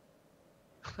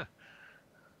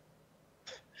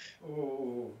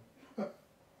 Ooh.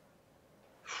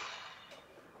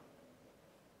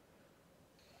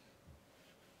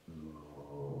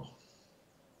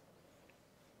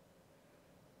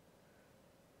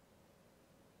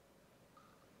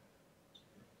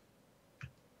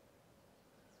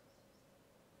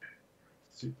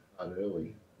 start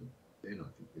early. But then I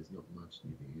think there's not much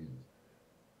near the end.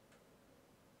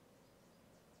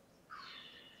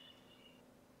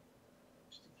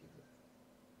 Just to give it.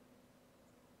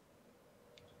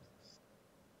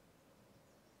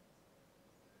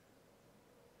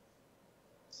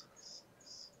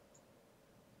 Six.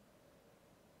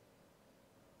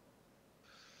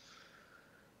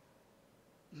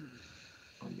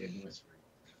 Oh yeah, nice read.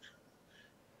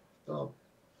 Stop.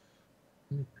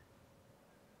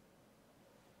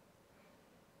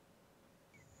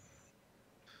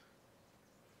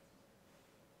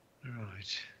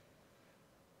 Right.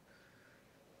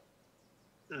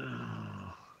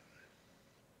 Oh.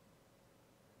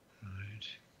 Right.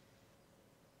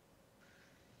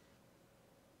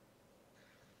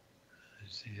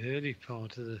 It's the early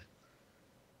part of the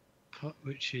putt,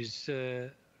 which is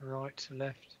right to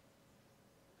left.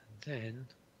 And then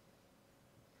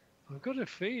I've got a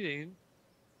feeling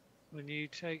when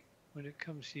it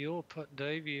comes to your putt,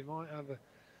 Dave, you might have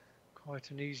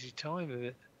quite an easy time of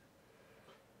it.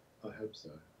 I hope so.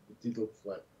 It did look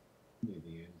flat near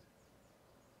the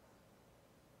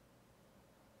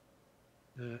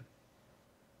end.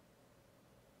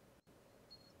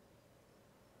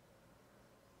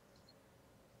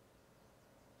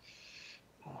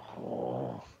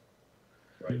 Oh.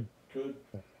 Right. Good.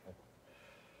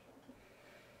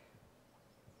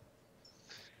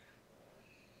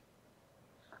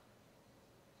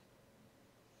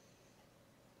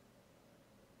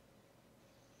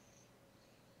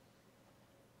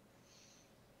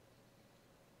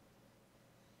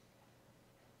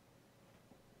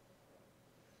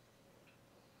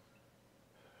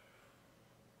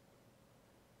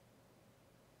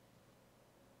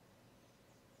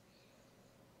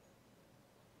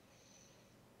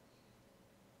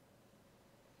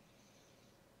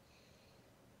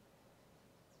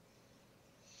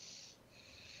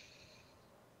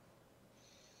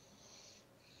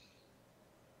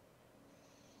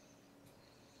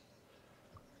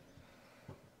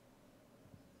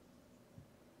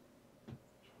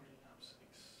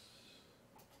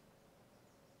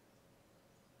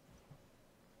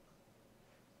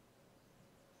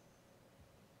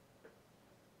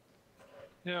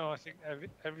 Yeah, I think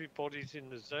everybody's in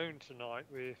the zone tonight.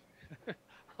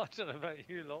 I don't know about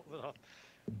you lot, but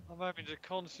I'm having to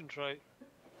concentrate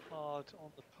hard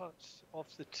on the putts,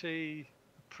 off the tee,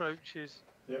 approaches.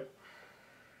 Yep.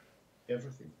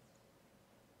 Everything.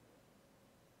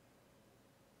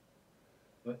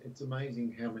 But it's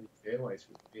amazing how many fairways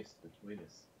we've missed between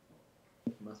us.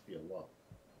 It must be a lot.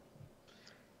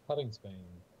 Putting's been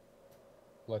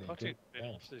bloody Putting's good. been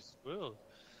off this world.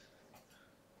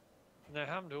 And they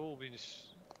haven't all been,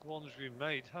 ones we've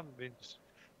made haven't been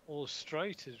all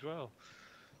straight as well.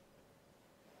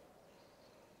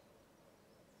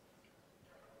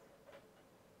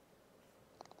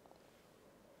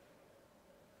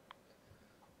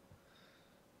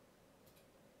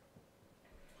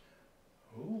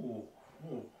 Ooh,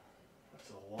 that's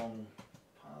a long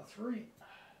par 3.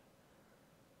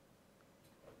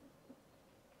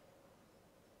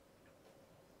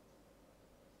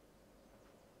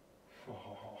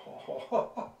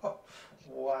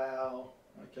 Wow.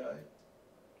 Okay.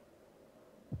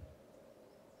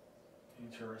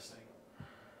 Interesting.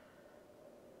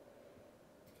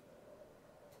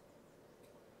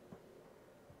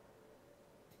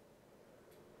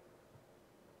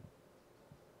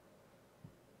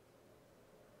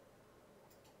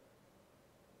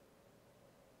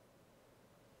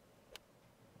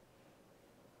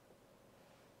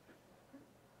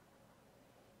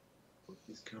 If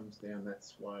this comes down that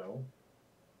swale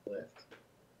left.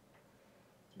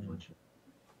 Too much.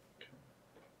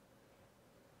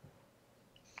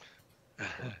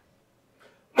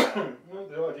 Well,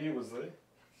 the idea was there.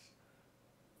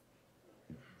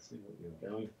 Let's see what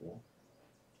you're going for.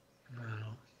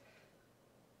 Well,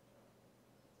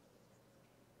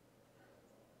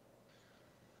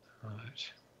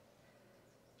 right.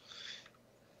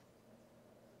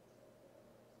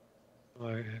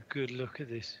 Right, a good look at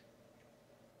this.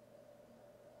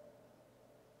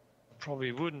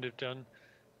 Probably wouldn't have done.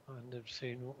 I wouldn't have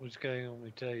seen what was going on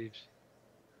with Dave's.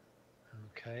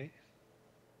 Okay.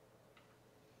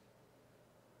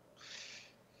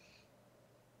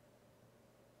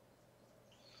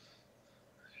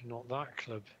 Not that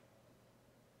club.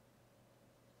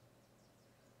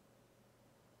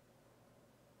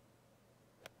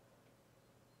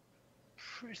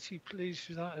 Pretty pleased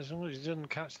with that, as long as he doesn't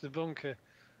catch the bunker.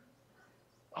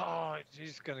 Oh,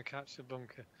 he's going to catch the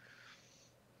bunker.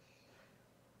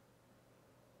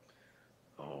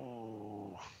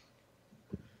 Oh.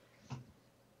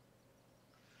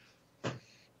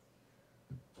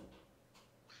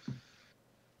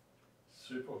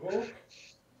 Super Hawk.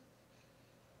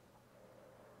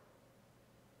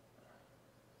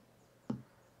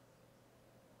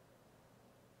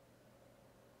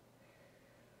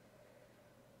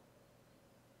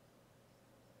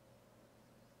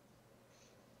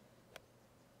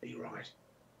 Be right.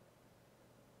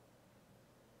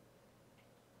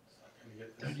 It's not going to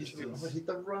get Don't this hit the distance. right, hit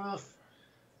the rough.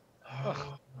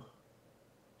 Oh.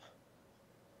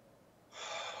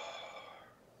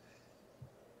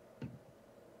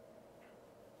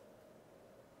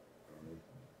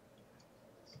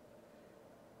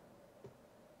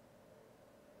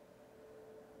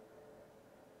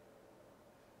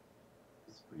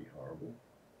 It's pretty horrible.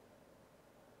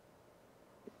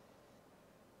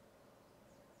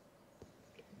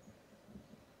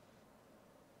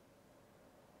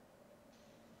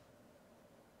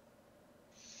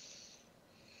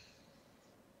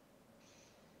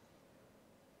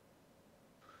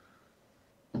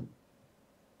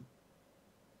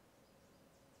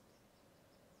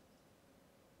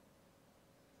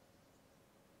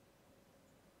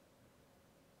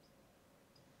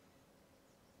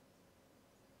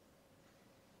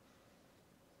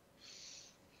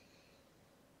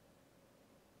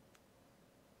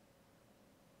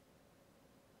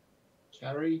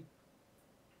 Carry.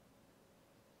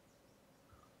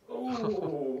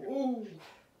 Oh,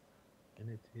 And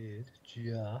it did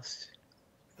just.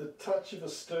 the touch of a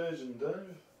sturgeon,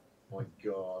 Dave. My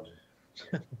God.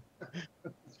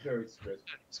 It's very stressful.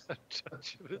 It's a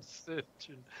touch of a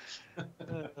surgeon.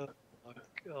 Oh my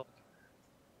God.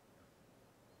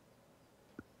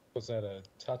 Was that a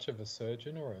touch of a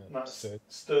surgeon or a No, it's sturgeon?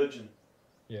 sturgeon.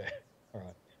 Yeah. All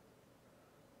right.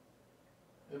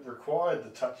 It required the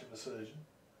touch of a surgeon.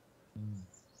 Mm.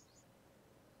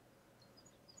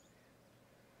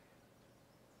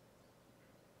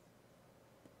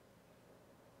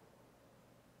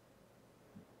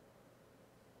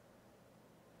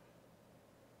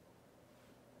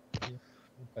 Yeah,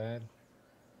 not bad.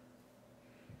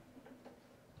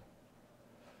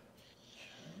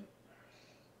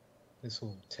 This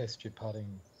will test your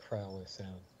putting prowess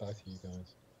out, both of you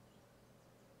guys.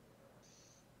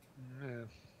 Yeah.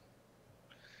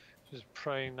 Just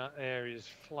praying that area's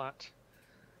flat.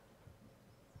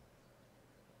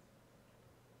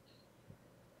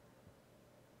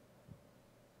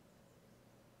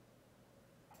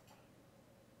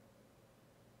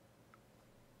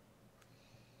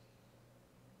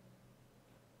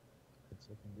 It's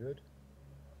looking good.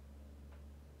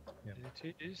 Yep.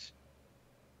 It is.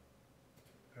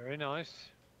 Very nice.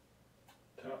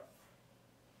 Tough.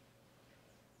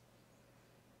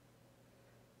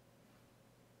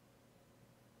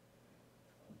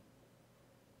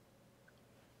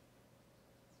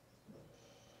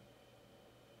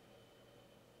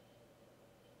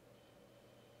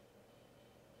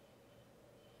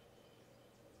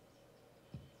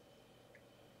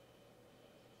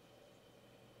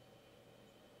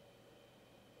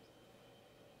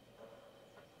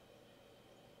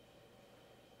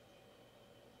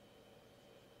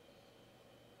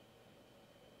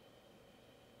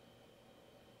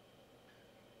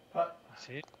 But That's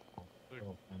it.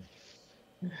 Well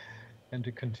done. And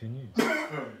it continues.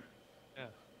 Yeah.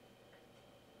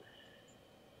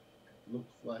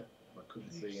 Looked flat. I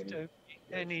couldn't see Please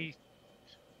any.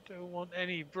 don't want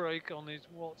any break on it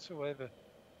whatsoever.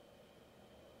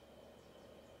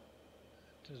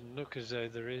 Doesn't look as though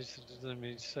there is. It doesn't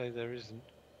mean to say there isn't.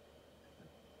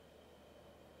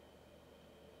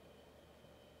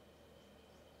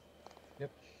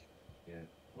 Yep. Yeah.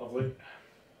 lovely.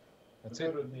 That's I've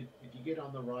it. got to admit, if you get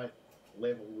on the right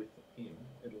level with the pin,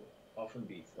 it'll often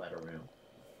be flat around.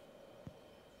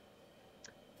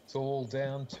 It's all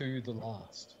down to the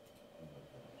last.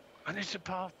 And it's a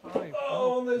par 5.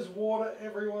 Oh, and there's water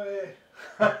everywhere.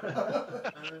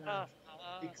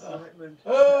 Excitement.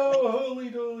 Oh, holy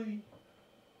dooly.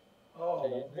 Oh,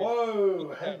 See,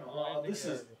 whoa, hang that on. Oh, landing this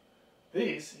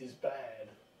area. is bad.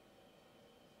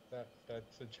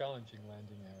 That's a challenging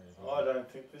landing area. I don't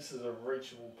think this is a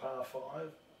reachable par 5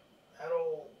 at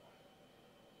all.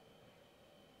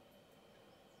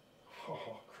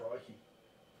 Oh, crikey.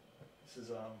 This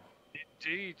is,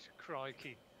 Indeed,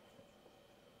 crikey.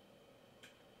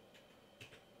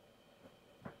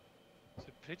 It's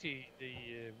a pity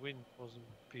the wind wasn't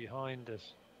behind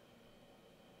us.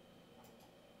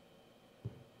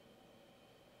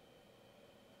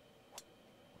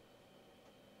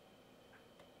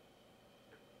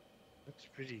 Looks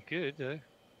pretty good, though.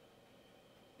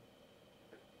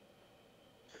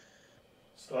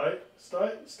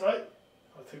 stay.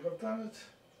 I think I've done it.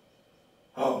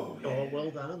 Oh, yeah. Oh,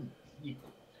 well done.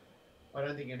 I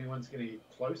don't think anyone's going to get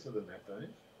closer than that, Dave,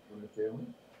 on the fairway.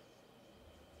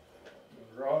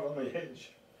 Right on the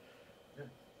edge. Yeah.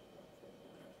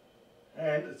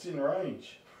 And it's in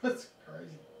range. That's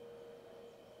crazy.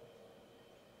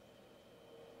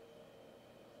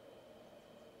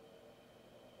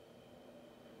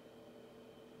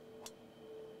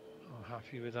 I'm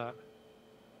happy with that.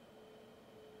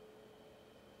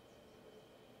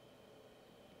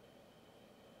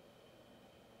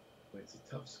 Well, it's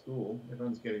a tough school.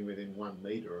 Everyone's getting within 1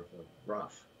 metre of a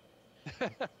rough.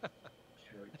 Carry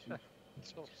two.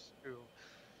 Top school.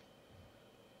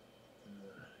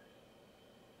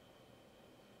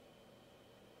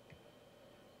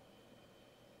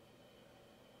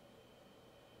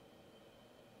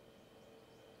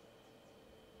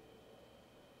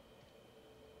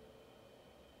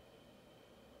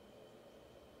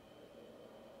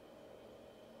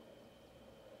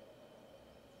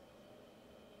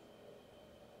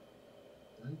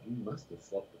 Dave, you must have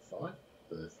flopped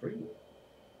the 3-wood.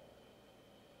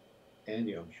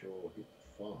 Andy, I'm sure, hit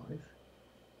the 5.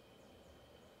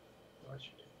 I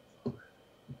should hit the 5.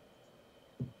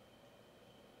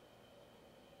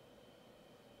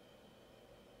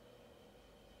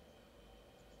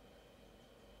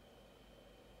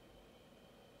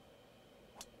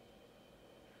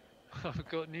 I've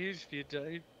got news for you,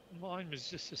 Dave. Mine was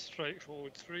just a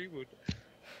straightforward 3-wood.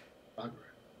 Bugger.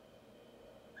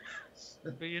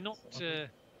 But you're not,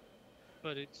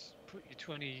 but it's put you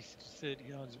 20, 30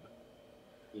 yards.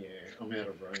 Yeah, I'm out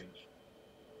of range.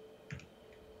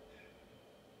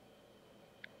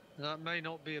 That may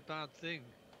not be a bad thing.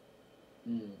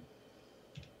 Mm.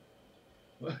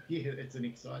 Well, yeah, it's an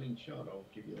exciting shot, I'll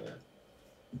give you that.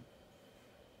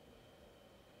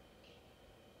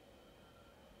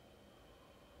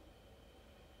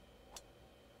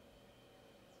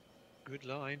 Good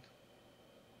line.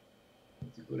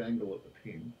 It's a good angle at the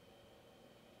pin.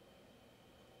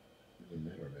 Doesn't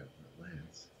matter about when it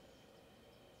lands.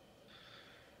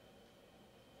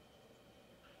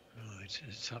 Right,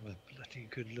 let's have a bloody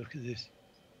good look at this.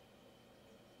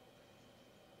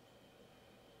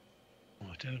 Oh,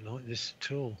 I don't like this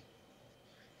at all.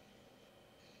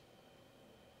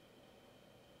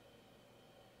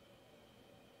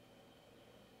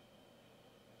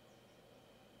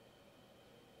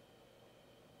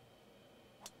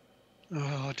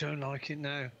 Oh, I don't like it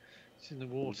now. It's in the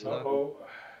water. That one. Uh-oh.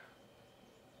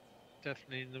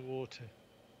 Definitely in the water.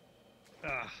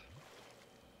 Ah.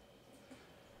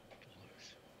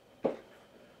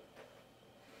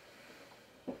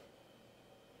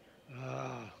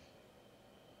 Ah.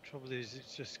 Trouble is,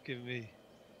 it's just giving me.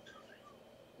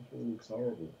 It all looks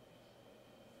horrible.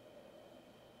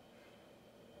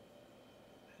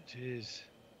 It is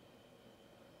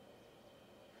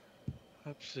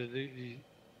absolutely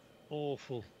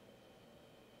awful.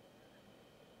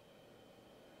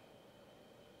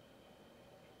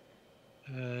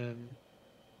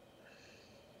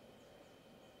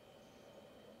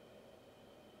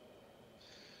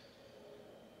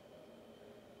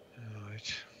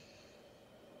 Right.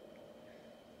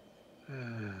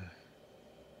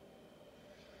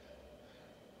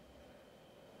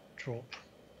 Drop.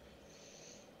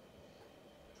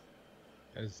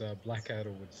 As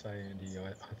Blackadder would say, Andy,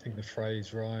 I think the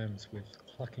phrase rhymes with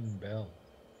clucking bell.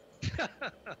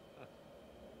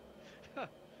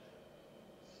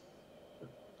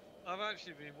 I've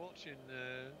actually been watching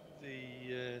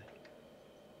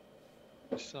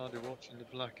started watching the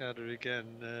Blackadder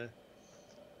again.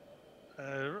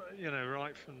 You know,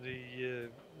 right from the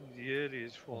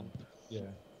earliest one. Yeah.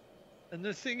 And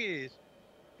the thing is,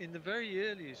 in the very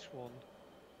earliest one,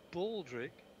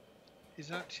 Baldrick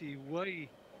is actually way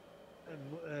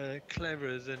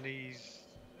cleverer than he's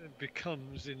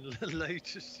becomes in the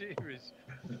later series.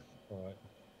 Right.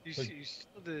 You But- see, you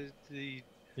saw the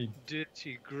He-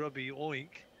 dirty, grubby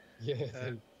oink.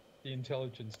 Yeah, the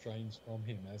intelligence drains from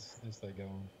him as they go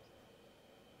on.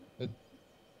 But,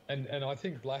 and I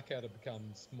think Blackadder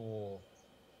becomes more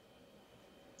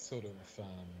sort of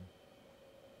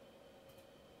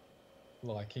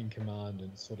like in command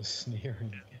and sort of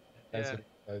sneering as Yeah. it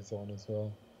goes on as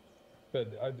well.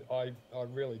 But I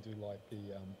really do like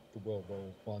the World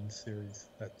War I series.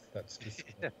 That's just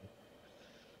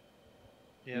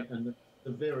Yeah. And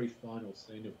the very final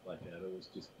scene of Blackadder was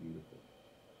just beautiful.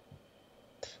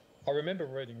 I remember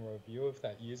reading a review of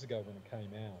that years ago when it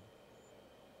came out,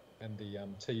 and the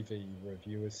TV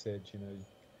reviewer said, you know,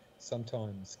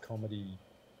 sometimes comedy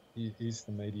is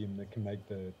the medium that can make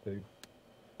the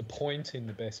point in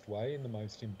the best way, in the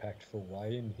most impactful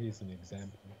way, and here's an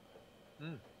example.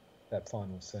 Mm. That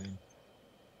final scene.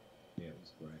 Yeah, it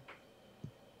was great.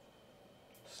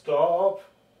 Stop.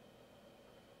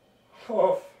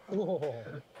 Oh. Oh,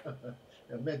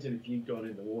 Imagine if you'd gone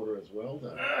in the water as well,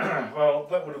 though. Well,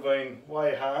 that would have been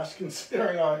way harsh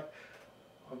considering I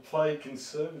played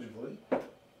conservatively.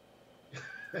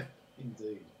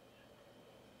 Indeed.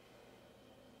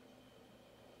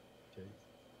 jeez.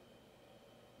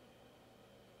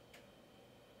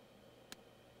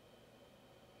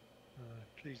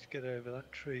 Please get over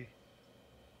that tree.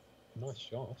 Nice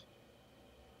shot.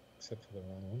 Except for the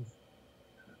run on.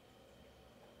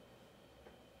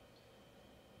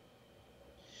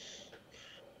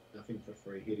 Nothing for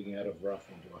free hitting out of rough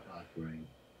into a hard green.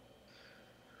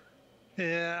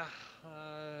 Yeah.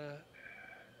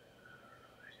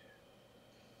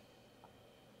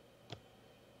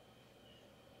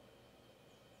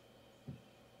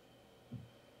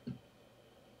 The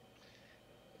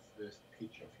first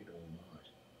pitch I've hit all night.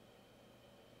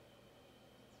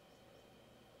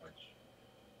 Which,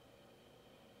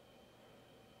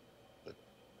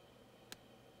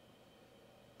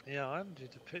 Yeah, I haven't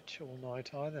did a pitch all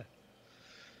night either.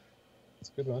 It's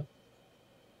a good one.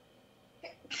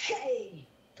 Hey!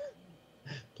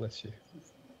 Bless you.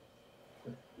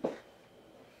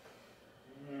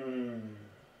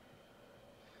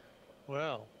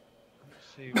 Well, let's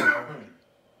see whether I can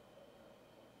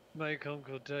make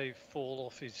Uncle Dave fall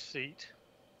off his seat.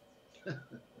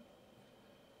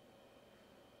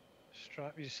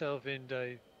 Strap yourself in,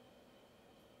 Dave.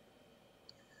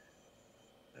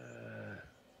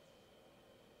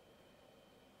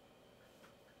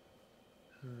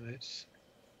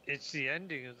 It's the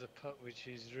ending of the putt which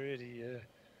is really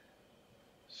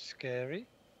scary.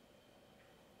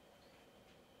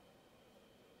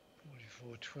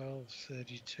 44, 12,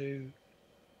 32.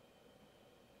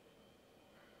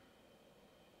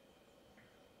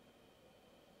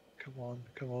 Come on,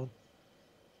 come on.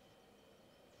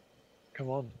 Come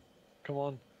on, come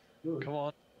on, good. come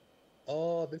on.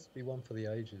 Oh, this would be one for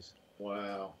the ages.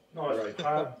 Wow. Nice Great.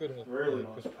 putt. Good. Really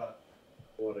nice putt.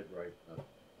 What a great putt.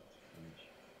 Finish.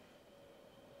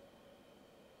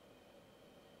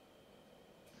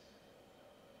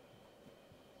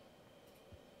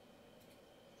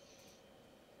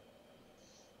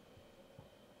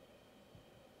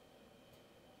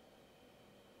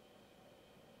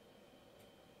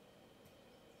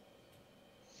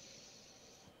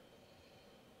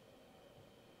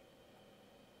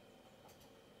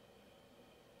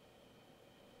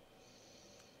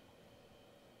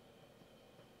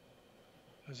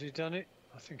 Has he done it?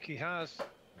 I think he has. Yeah,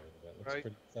 that looks Right.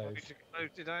 pretty Ready safe. to close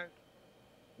it out.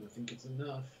 I think it's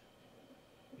enough.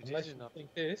 It Unless is you enough.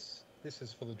 think this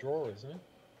is for the draw, isn't it?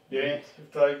 Yeah,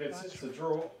 if Dave gets this, the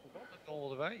draw. Forgotten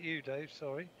all about you, Dave.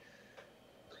 Sorry.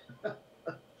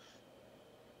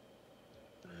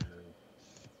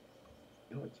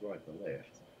 No, it's right to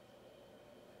left.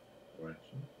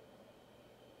 Direction.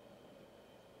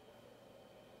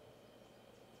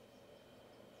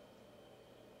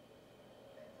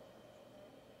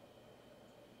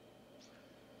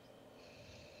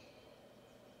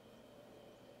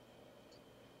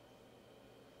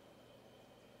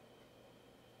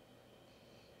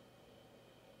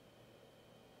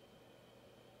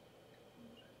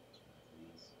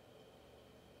 Please.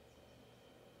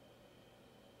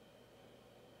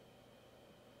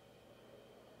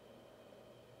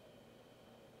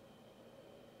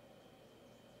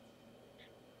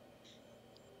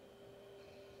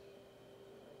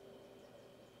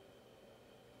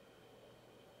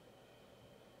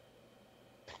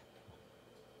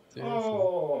 Seriously.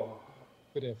 Oh.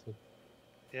 Good effort.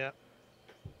 Yeah.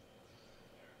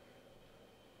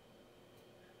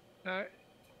 Now,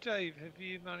 Dave, have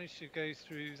you managed to go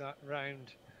through that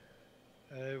round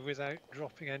without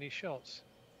dropping any shots?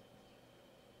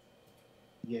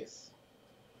 Yes,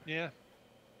 Yeah.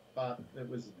 but it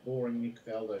was boring Nick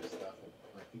Faldo stuff.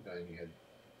 I think I only had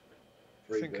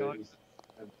 3 think I- birdies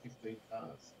and 15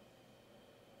 pars.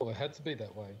 Well, it had to be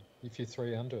that way. If you're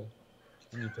 3 under,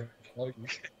 and you've got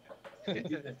bogeys. I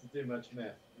didn't have to do much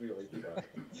math, really, did I?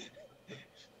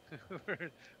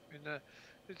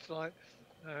 It's like,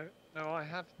 no, I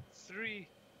have three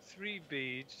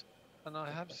beads, and I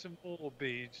have some more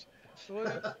beads. So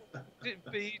is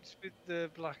it beads with the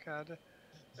Blackadder?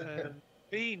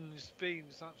 Beans,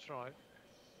 that's right.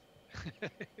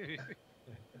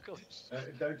 Gosh.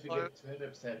 Don't forget,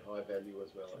 turnips had high value as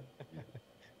well.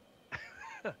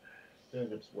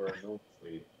 Turnips were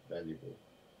enormously valuable.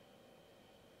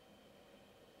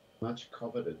 Much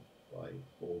coveted by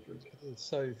Aldridge.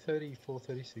 So 34,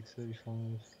 36, 35.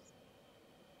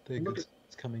 They're Look good.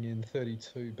 It's coming in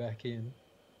 32 back in.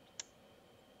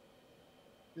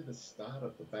 They're the start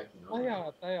of the back They nine.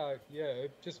 are, they are, yeah,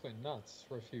 it just went nuts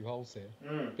for a few holes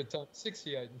there. Mm. But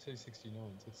 68 and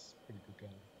 269s, it's a pretty good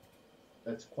game.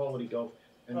 That's quality golf.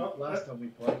 And Oh, last time we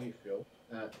played here, Phil,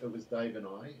 it was Dave and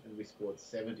I, and we scored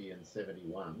 70 and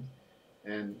 71,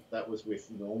 and that was with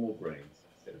normal greens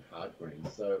instead of hard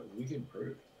greens. So we've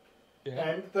improved. Yeah,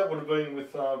 And that would have been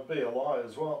with BLI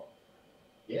as well.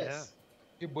 Yes.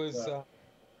 it was. So-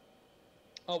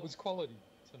 It was quality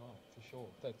tonight for sure.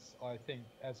 That's, I think,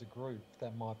 as a group,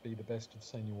 that might be the best of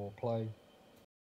senior war play